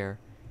block there.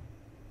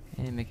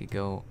 And make it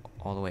go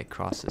all the way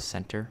across the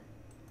center.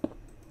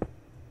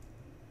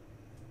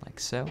 Like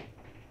so.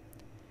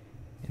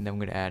 And then I'm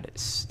going to add a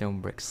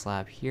stone brick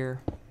slab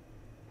here.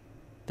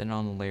 Then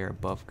on the layer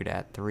above, we're going to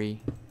add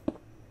 3.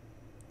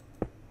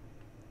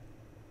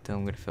 Then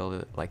I'm going to fill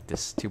it like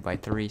this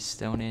 2x3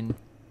 stone in.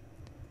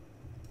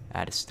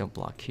 Add a stone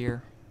block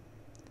here.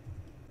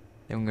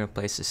 Then I'm going to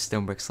place a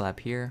stone brick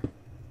slab here.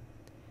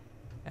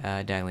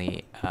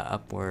 Diagonally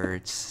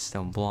upwards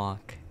stone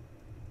block.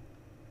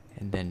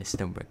 And then a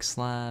stone brick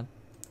slab.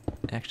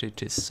 Actually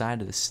to the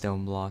side of the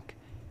stone block.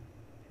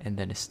 And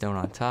then a stone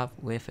on top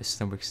with a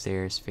stone brick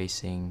stairs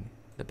facing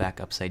the back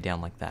upside down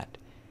like that.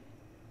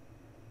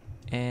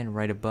 And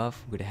right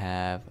above, we're going to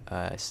have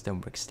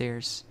stone brick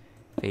stairs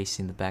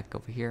facing the back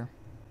over here.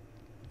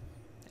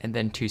 And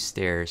then 2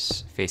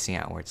 stairs facing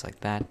outwards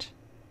like that.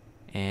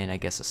 And I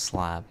guess a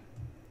slab.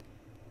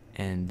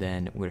 And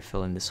then we're going to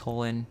fill in this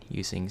hole in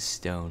using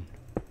stone.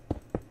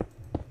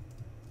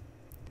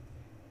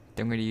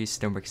 Then we're going to use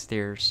stone brick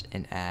stairs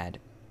and add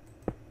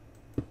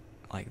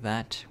like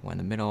that, one in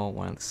the middle,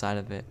 one on the side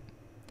of it.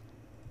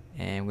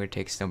 And we're going to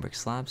take stone brick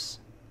slabs,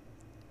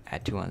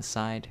 add 2 on the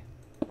side,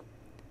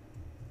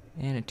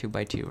 and a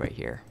 2x2 right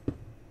here.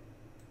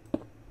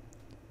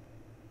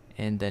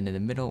 And then in the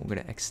middle, we're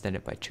going to extend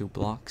it by 2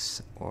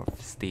 blocks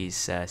of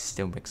these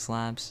stone brick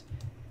slabs,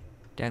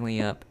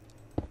 diagonally up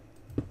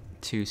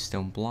 2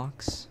 stone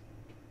blocks,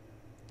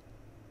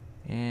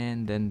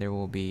 and then there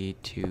will be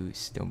 2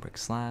 stone brick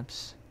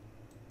slabs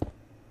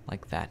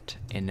like that,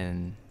 and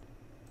then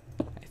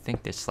I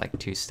think there's like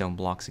 2 stone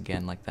blocks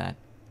again like that.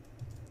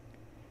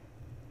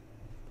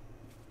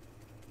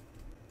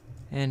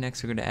 And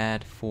next we're going to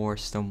add 4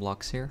 stone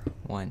blocks here.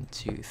 1,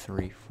 2,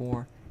 3,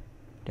 4.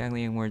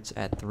 Diagonally inwards,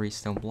 add 3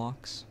 stone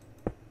blocks.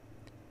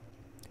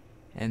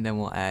 And then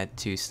we'll add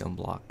 2 stone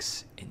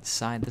blocks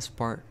inside this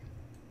part.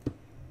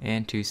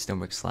 And 2 stone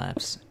brick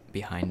slabs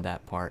behind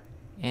that part.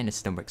 And a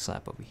stone brick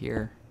slab over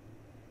here.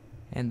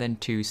 And then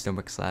 2 stone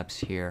brick slabs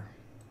here.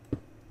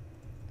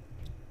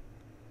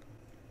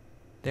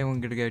 Then we're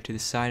going to go to the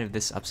side of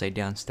this upside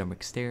down stone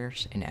brick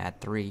stairs and add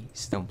 3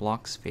 stone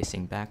blocks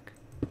facing back.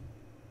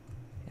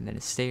 And then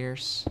the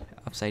stairs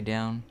upside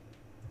down.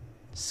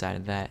 Side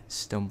of that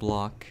stone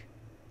block,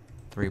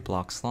 3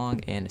 blocks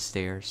long, and the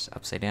stairs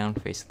upside down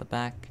facing the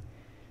back.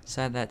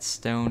 Side of that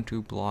stone,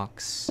 2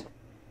 blocks,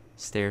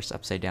 stairs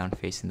upside down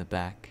facing the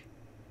back.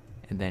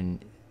 And then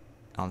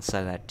on the side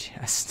of that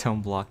a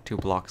stone block, 2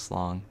 blocks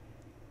long,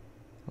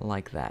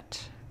 like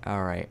that.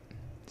 Alright,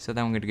 so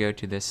then I'm going to go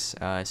to this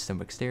stone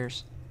brick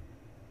stairs.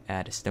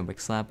 Add a stone brick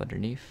slab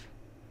underneath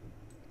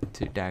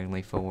to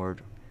diagonally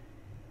forward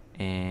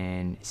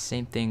And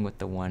same thing with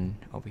the one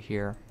over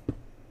here.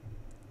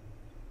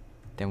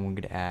 Then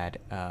we're gonna add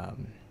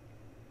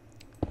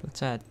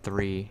let's add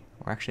 3,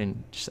 or actually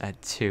just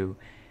add 2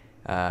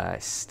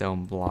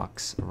 stone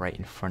blocks right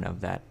in front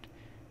of that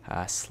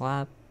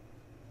slab,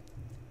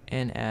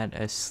 and add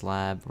a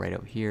slab right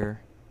over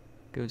here,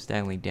 goes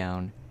diagonally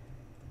down,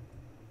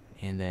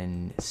 and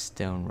then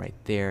stone right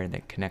there, and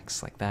then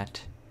connects like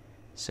that.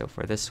 So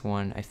for this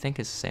one, I think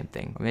it's the same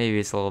thing. Maybe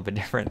it's a little bit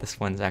different. This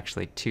one's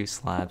actually 2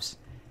 slabs,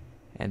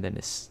 and then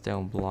a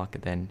stone block,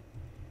 and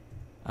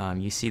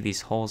then you see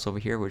these holes over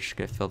here. We're just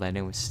gonna fill that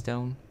in with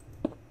stone,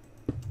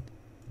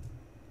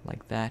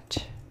 like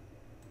that.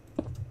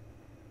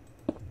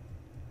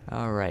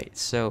 Alright,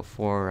 so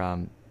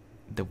for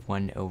the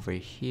one over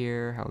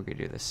here, how are we gonna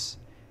do this?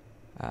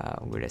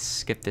 We're gonna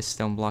skip this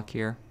stone block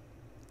here,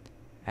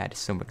 add a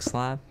stone brick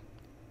slab,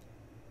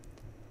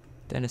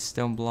 then a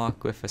stone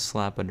block with a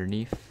slab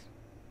underneath,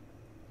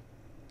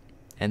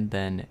 and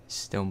then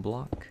stone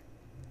block.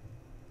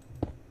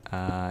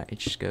 It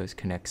just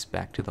connects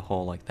back to the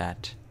hole like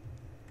that.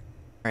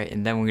 Alright,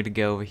 and then we're gonna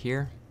go over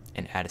here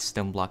and add a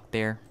stone block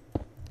there.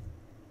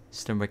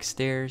 Stone brick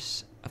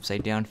stairs,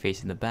 upside down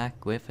facing the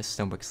back with a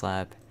stone brick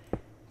slab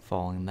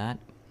following that.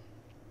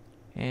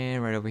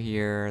 And right over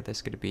here,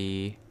 there's gonna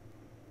be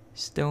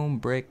stone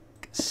brick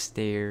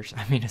stairs,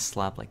 a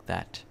slab like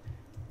that.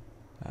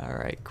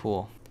 Alright,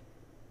 cool.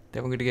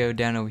 Then we're gonna go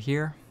down over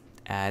here,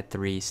 add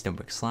 3 stone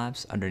brick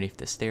slabs underneath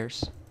the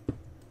stairs,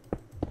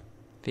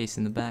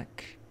 facing the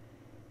back.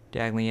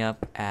 Diagonally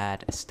up,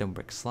 add a stone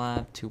brick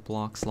slab, 2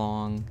 blocks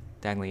long.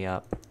 Diagonally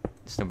up,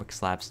 stone brick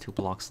slabs, 2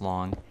 blocks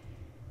long.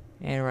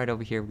 And right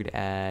over here, we're gonna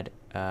add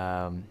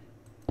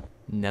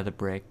another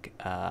brick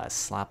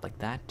slab like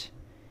that.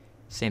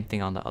 Same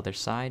thing on the other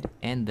side,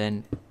 and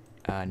then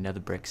another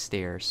brick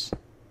stairs.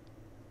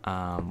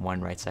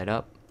 One right side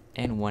up,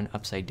 and one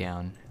upside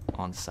down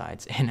on the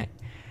sides. And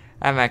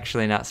I'm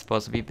actually not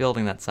supposed to be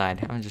building that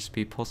side. I'm just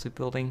supposed to be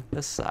building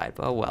this side,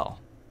 but oh well.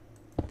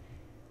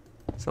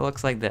 So it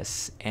looks like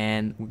this,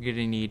 and we're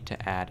gonna need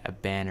to add a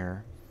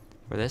banner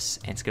for this,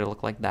 and it's gonna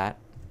look like that.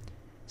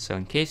 So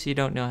in case you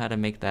don't know how to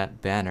make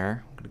that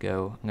banner, I'm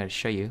gonna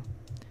show you.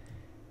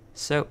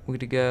 So we're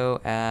gonna go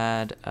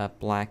add a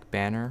black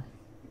banner,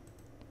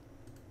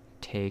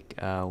 take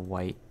a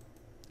white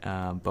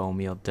bone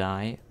meal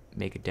dye,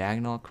 make a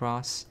diagonal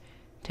across,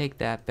 take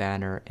that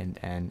banner, and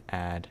then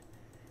add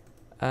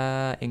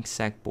ink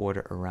sac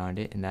border around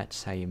it, and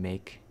that's how you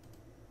make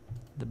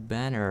the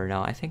banner.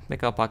 Now I think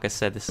McAlpaka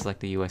said this is like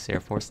the US Air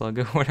Force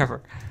logo,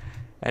 whatever.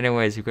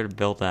 Anyways, you could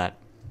build that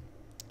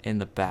in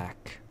the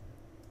back.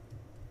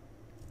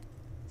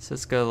 So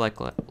it's gonna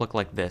look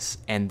like this,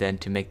 and then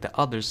to make the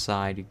other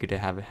side, you're gonna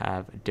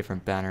have a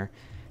different banner.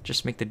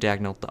 Just make the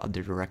diagonal the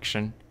other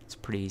direction. It's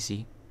pretty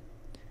easy.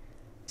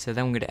 So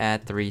then we're gonna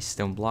add 3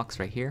 stone blocks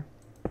right here,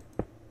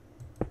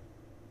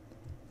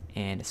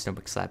 and a stone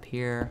brick slab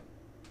here.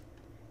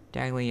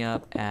 Diagonally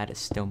up, add a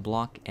stone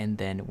block, and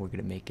then we're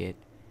gonna make it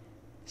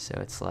so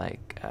it's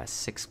like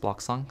 6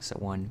 blocks long. So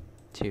 1,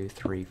 2,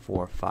 3,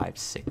 4, 5,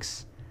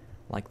 6,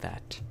 like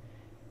that.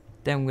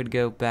 Then we're gonna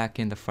go back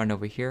in the front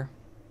over here,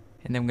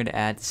 and then we're gonna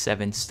add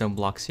 7 stone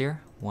blocks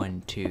here.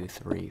 1, 2,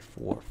 3,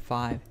 4,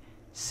 5,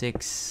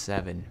 6,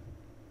 7,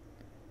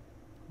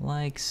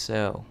 like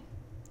so.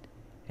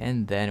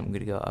 And then we're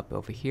gonna go up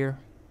over here,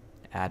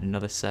 add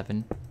another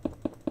 7.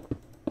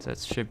 So it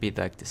should be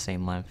like the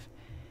same length.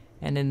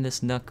 And in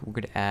this nook, we're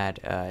gonna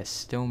add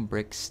stone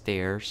brick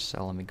stairs.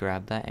 So let me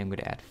grab that, and I'm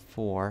gonna add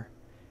 4.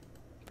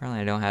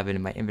 Apparently I don't have it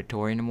in my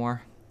inventory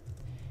anymore.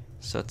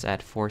 So let's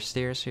add 4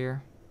 stairs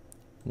here.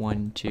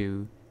 1,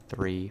 2,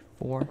 3,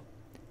 4.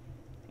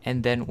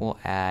 And then we'll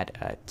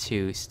add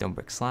 2 stone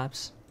brick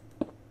slabs,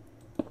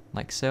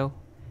 like so.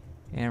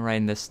 And right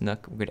in this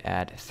nook, we're gonna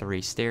add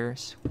 3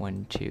 stairs.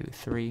 1, 2,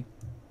 3.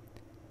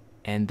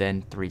 And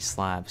then 3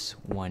 slabs.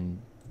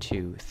 1,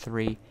 2,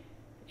 3.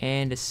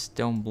 And a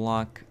stone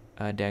block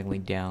diagonally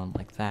down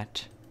like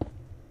that.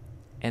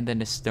 And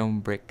then a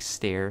stone brick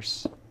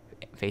stairs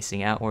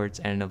facing outwards,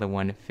 and another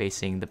one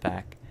facing the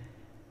back,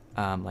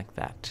 like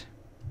that.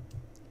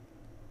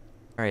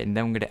 Alright, and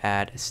then I'm going to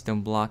add a stone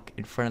block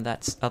in front of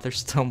that other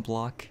stone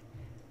block.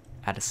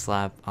 Add a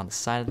slab on the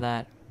side of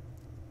that.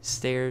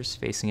 Stairs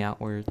facing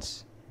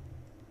outwards.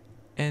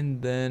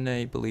 And then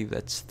I believe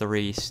that's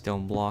 3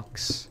 stone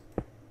blocks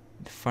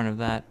in front of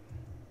that.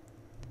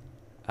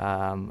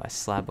 A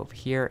slab over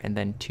here, and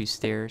then 2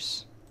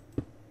 stairs.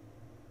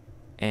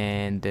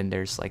 And then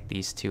there's like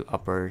these 2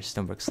 upper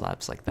stone brick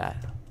slabs like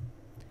that.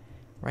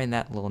 Right in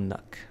that little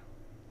nook.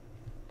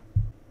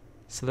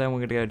 So then we're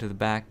going to go to the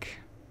back.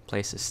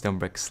 Place a stone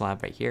brick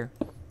slab right here.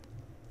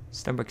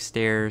 Stone brick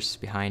stairs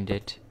behind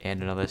it,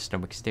 and another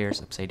stone brick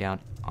stairs upside down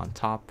on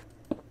top.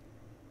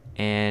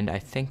 And I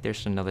think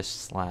there's another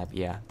slab.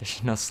 Yeah,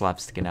 there's no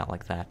slab sticking out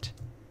like that.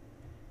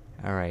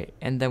 Alright,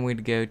 and then we're going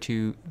to go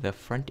to the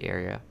front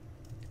area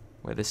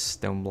where this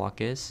stone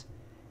block is.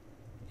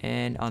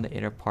 And on the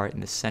inner part in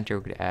the center,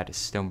 we're going to add a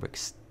stone brick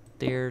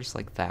stairs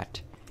like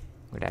that.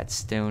 We're going to add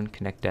stone,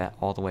 connect that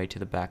all the way to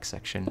the back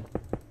section.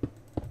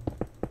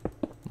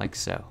 like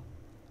so.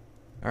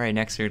 Alright,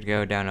 next we're going to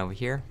go down over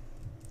here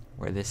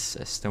where this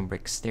stone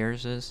brick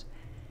stairs is,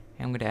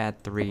 and I'm going to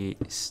add 3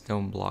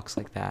 stone blocks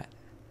like that.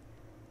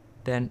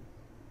 Then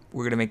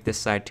we're going to make this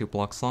side 2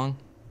 blocks long,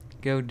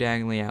 go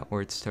diagonally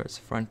outwards towards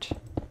the front,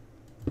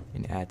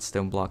 and add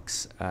stone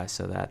blocks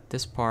so that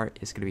this part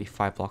is going to be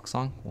 5 blocks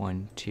long.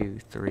 1, 2,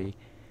 3,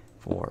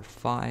 4,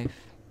 5.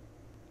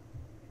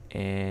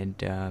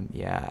 And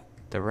yeah,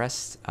 the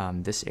rest,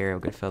 this area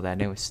we're going to fill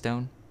that in with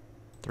stone,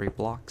 3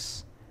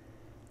 blocks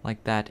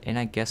like that. And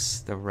I guess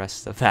the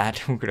rest of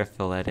that we're going to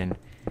fill that in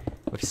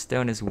with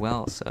stone as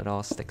well, so it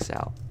all sticks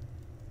out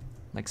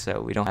like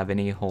so. We don't have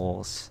any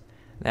holes.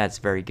 That's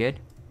very good.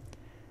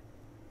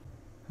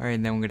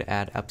 Alright, then we're going to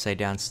add upside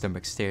down stone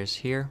brick stairs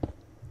here,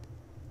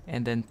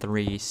 and then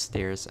 3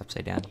 stairs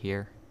upside down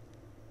here.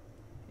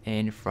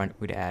 In front,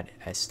 we'd add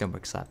a stone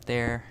brick slab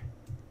there,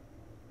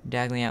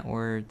 diagonally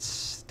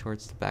outwards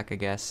towards the back, I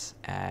guess,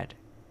 add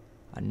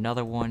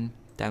another one,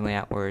 diagonally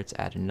outwards,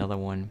 add another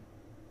one,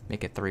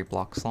 make it 3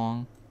 blocks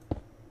long.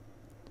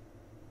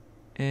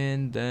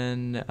 And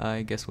then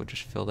I guess we'll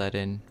just fill that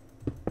in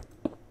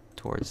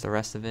towards the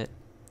rest of it.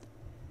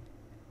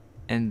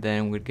 And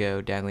then we'd go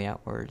diagonally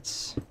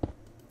outwards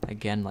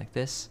again like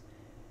this.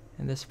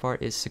 And this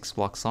part is 6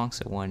 blocks long,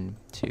 so 1,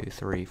 2,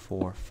 3,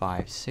 4,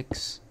 5,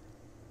 6.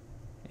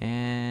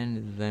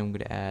 And then I'm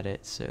going to add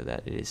it so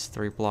that it is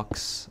 3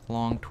 blocks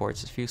long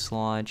towards the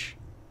fuselage.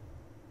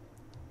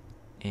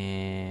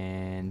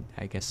 And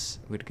I guess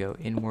we'd go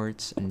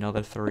inwards,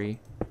 another 3.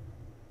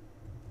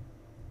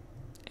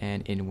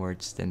 And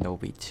inwards, then there will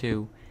be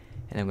 2.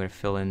 And I'm going to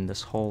fill in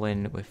this hole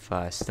in with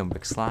stone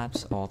brick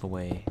slabs all the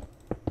way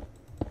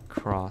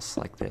across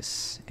like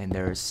this. And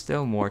there's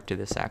still more to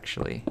this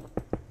actually.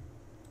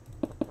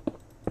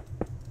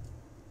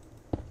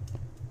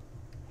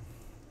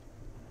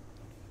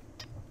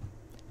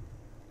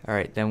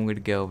 Alright, then we're going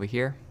to go over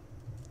here,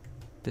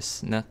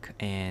 this nook,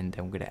 and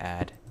I'm going to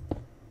add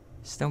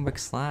stone brick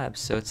slabs.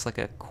 So it's like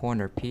a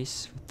corner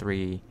piece,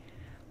 3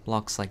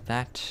 blocks like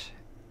that.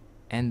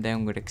 And then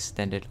I'm going to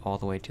extend it all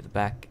the way to the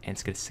back, and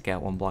it's going to stick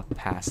out 1 block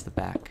past the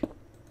back,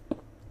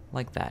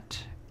 like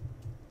that.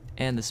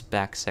 And this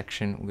back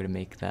section, we're going to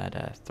make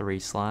that 3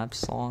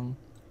 slabs long.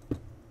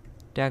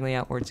 Diagonally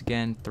outwards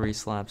again, 3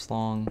 slabs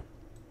long.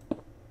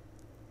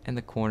 And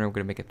the corner, we're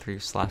going to make it 3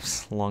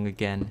 slabs long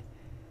again.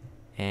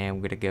 And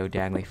we're going to go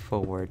diagonally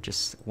forward,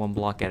 just 1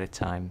 block at a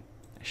time,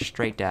 a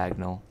straight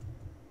diagonal.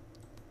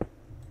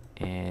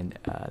 And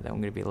then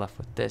I'm going to be left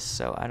with this,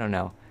 so I don't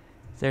know.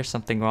 There's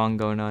something wrong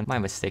going on. My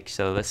mistake.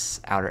 So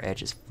this outer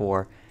edge is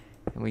 4,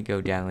 and we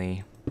go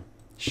diagonally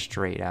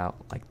straight out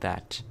like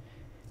that,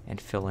 and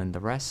fill in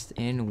the rest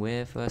in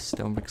with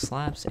stone brick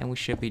slabs, and we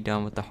should be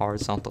done with the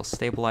horizontal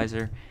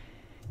stabilizer.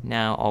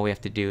 Now all we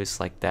have to do is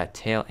like that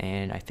tail,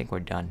 and I think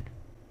we're done.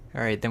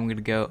 Alright, then we're going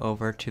to go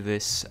over to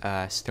this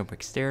stone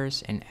brick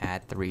stairs and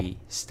add 3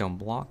 stone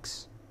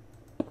blocks.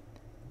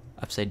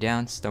 Upside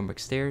down stone brick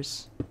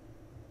stairs,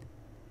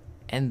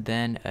 and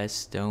then a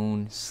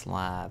stone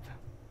slab.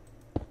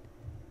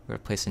 We're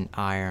going to place an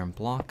iron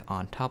block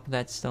on top of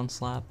that stone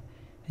slab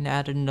and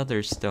add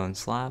another stone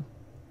slab.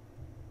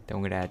 Then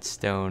we're going to add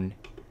stone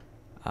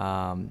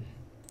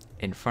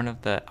in front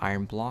of the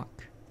iron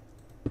block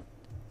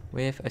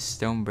with a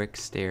stone brick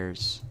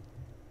stairs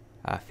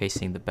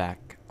facing the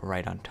back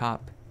right on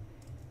top.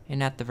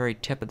 And at the very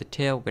tip of the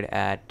tail, we're going to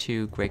add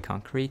 2 gray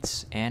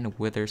concretes and a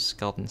wither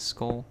skeleton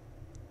skull.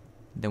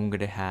 Then we're going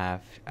to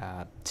have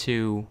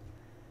 2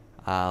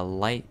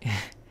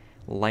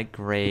 light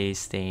gray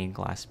stained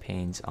glass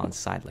panes on the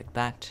side like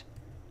that.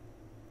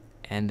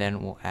 And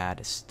then we'll add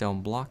a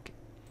stone block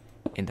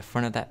in the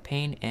front of that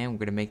pane, and we're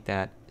going to make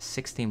that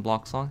 16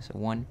 blocks long. So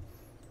 1,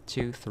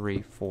 2,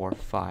 3, 4,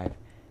 5,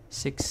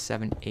 6,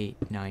 7,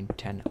 8, 9,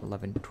 10,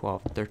 11,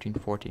 12, 13,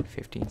 14,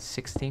 15,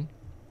 16.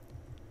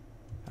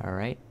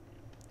 Alright.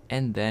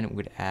 And then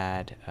we'd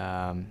add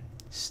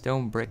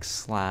stone brick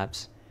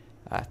slabs,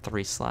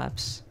 3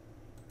 slabs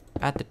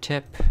at the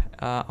tip,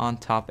 on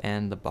top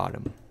and the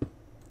bottom.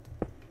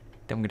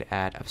 Then I'm going to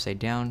add upside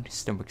down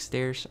stone brick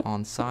stairs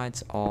on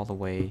sides all the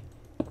way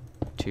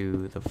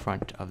to the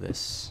front of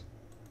this.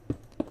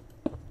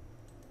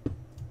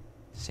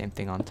 Same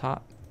thing on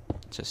top,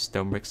 just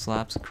stone brick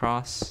slabs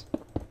across,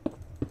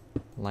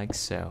 like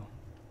so.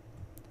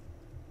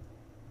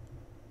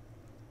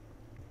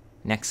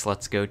 Next,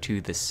 let's go to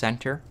the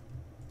center,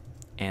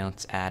 and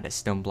let's add a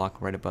stone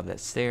block right above that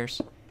stairs,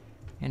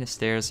 and the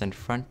stairs in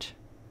front.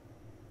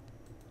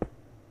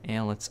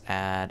 And let's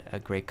add a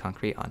gray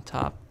concrete on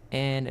top,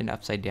 and an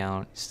upside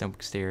down stone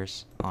brick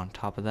stairs on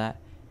top of that,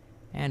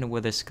 and a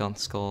wither skeleton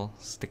skull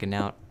sticking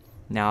out.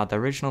 Now the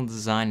original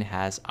design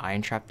has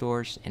iron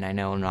trapdoors, and I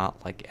know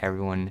not like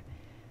everyone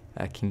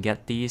can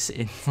get these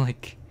in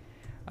like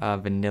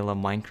vanilla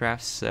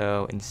Minecraft,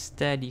 so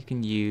instead you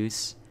can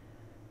use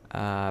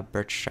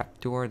birch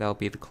trapdoor. That'll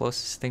be the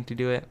closest thing to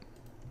do it.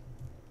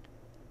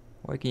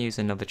 Or you can use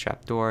another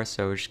trapdoor,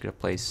 so we're just gonna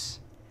place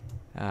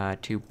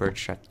 2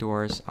 birch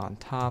trapdoors on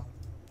top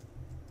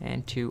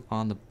and 2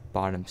 on the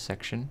bottom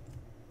section.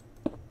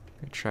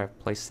 Gonna try to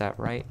place that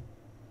right.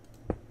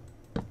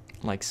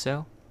 like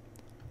so.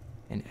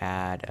 And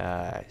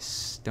add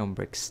stone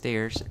brick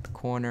stairs at the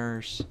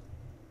corners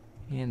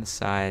and the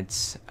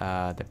sides.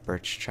 The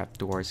birch trap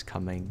door is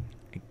coming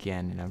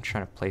again, and I'm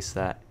trying to place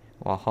that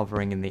while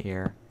hovering in the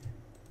air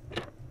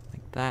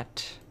like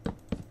that.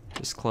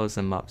 Just close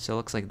them up so it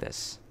looks like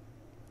this.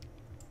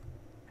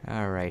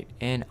 Alright,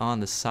 and on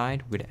the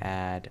side we'd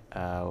add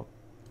a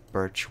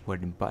birch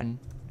wooden button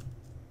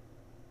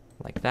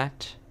like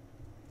that.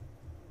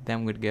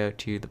 Then we'd go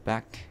to the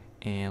back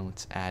and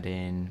let's add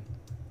in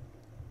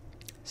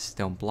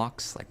stone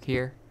blocks like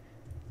here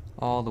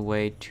all the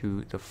way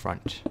to the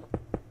front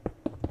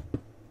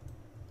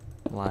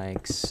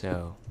like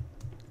so.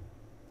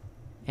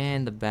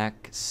 And the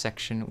back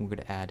section we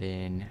would add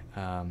in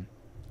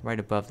right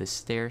above the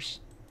stairs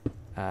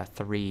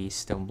 3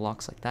 stone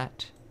blocks like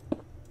that.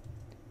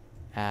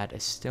 Add a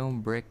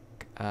stone brick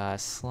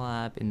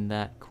slab in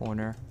that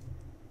corner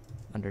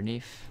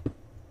underneath,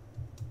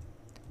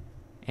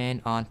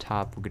 and on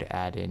top we're going to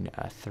add in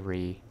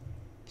 3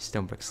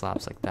 stone brick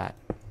slabs like that.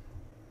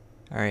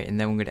 Alright, and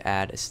then we're going to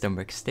add a stone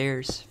brick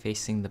stairs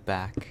facing the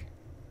back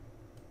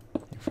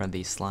in front of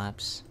these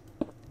slabs.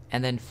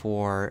 And then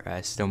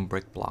 4 stone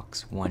brick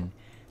blocks, 1,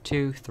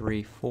 2,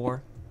 3,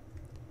 4.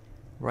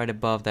 Right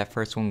above that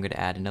first one, we're going to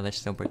add another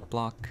stone brick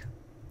block.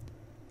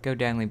 Go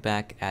diagonally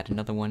back, add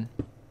another one.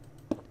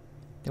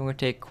 Then we're going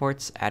to take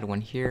quartz, add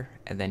 1 here,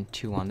 and then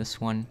 2 on this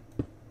one.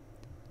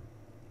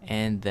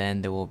 And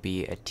then there will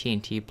be a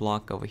TNT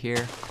block over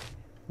here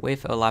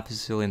with a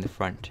lapis lazuli in the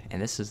front.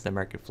 And this is the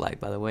American flag,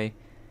 by the way.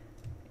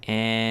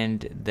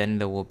 And then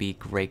there will be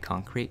gray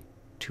concrete,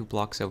 2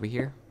 blocks over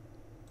here.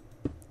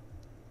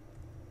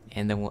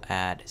 And then we'll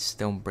add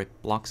stone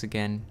brick blocks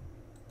again,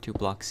 2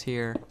 blocks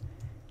here,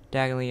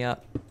 diagonally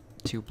up,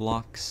 2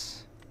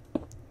 blocks.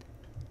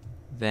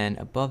 Then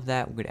above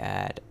that we would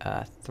add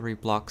 3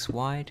 blocks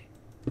wide,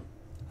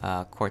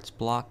 quartz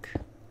block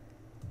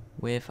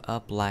with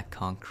a black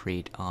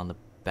concrete on the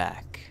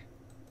back,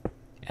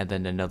 and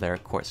then another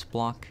quartz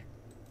block.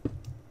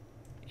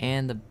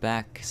 And the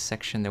back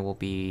section there will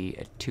be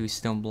 2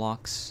 stone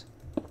blocks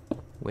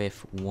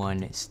with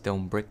 1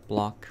 stone brick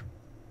block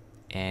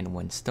and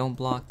 1 stone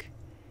block,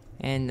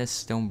 and the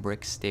stone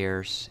brick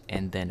stairs,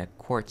 and then a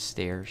quartz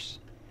stairs,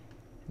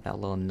 that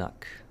little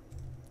nook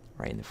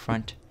right in the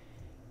front.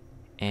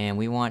 And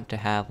we want to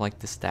have like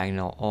this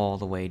diagonal all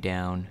the way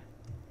down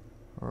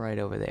right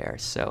over there.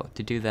 So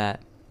to do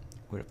that,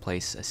 we're going to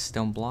place a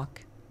stone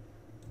block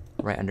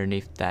right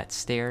underneath that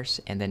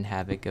stairs, and then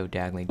have it go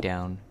diagonally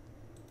down,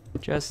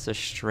 just a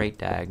straight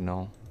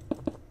diagonal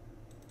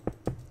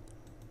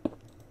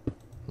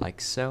like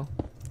so.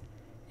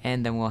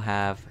 And then we'll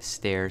have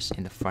stairs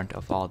in the front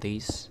of all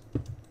these.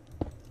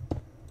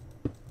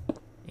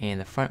 In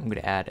the front, I'm going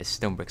to add a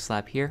stone brick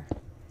slab here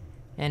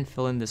and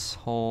fill in this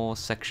whole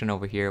section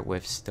over here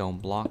with stone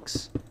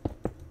blocks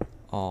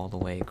all the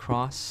way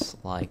across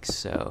like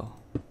so.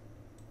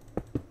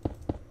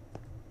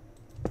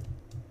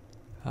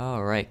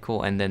 Alright,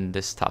 cool. And then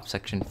this top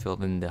section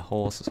filled in the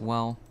holes as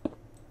well.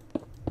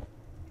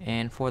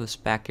 And for this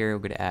back area, we're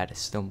going to add a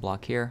stone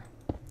block here,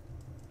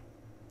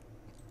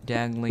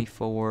 diagonally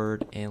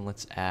forward, and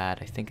let's add,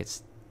 I think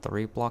it's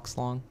 3 blocks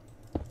long,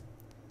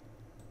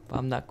 but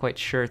I'm not quite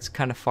sure, it's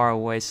kind of far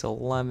away, so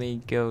let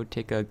me go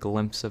take a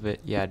glimpse of it.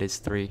 Yeah, it is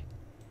 3,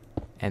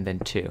 and then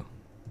 2.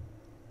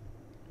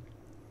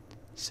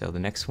 So the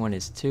next one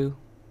is 2,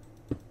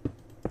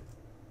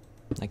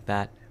 like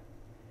that,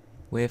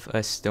 with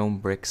a stone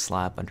brick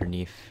slab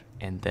underneath,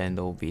 and then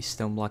there will be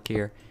stone block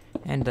here,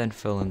 and then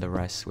fill in the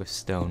rest with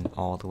stone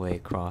all the way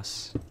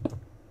across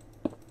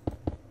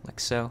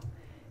like so.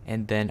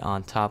 And then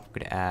on top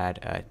we're going to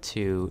add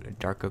 2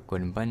 dark oak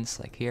wooden buttons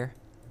like here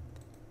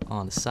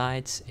on the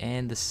sides,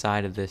 and the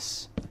side of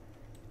this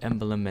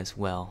emblem as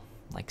well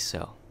like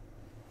so.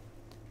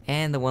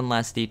 And the one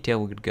last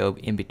detail, we could go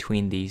in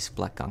between these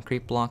black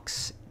concrete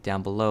blocks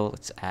down below.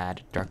 Let's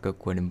add dark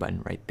oak wooden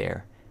button right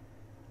there.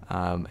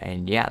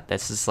 And yeah,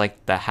 this is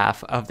like the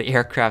half of the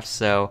aircraft,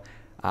 so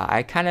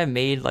I kind of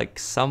made like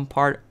some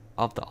part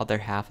of the other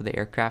half of the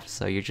aircraft,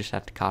 so you just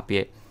have to copy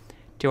it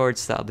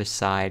towards the other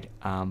side.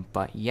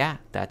 But yeah,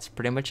 that's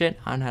pretty much it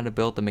on how to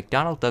build the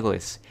McDonnell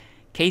Douglas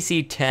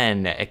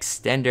KC-10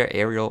 extender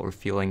aerial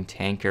refueling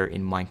tanker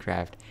in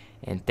Minecraft.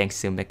 And thanks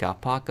to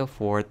McAlpaka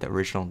for the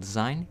original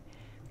design.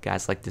 If you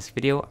guys like this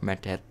video,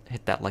 remember to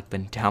hit that like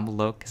button down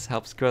below because it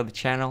helps grow the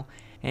channel,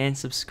 and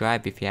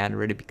subscribe if you haven't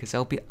already because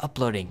I'll be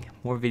uploading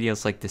more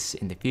videos like this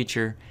in the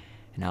future.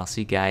 And I'll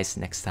see you guys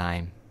next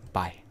time.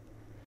 Bye.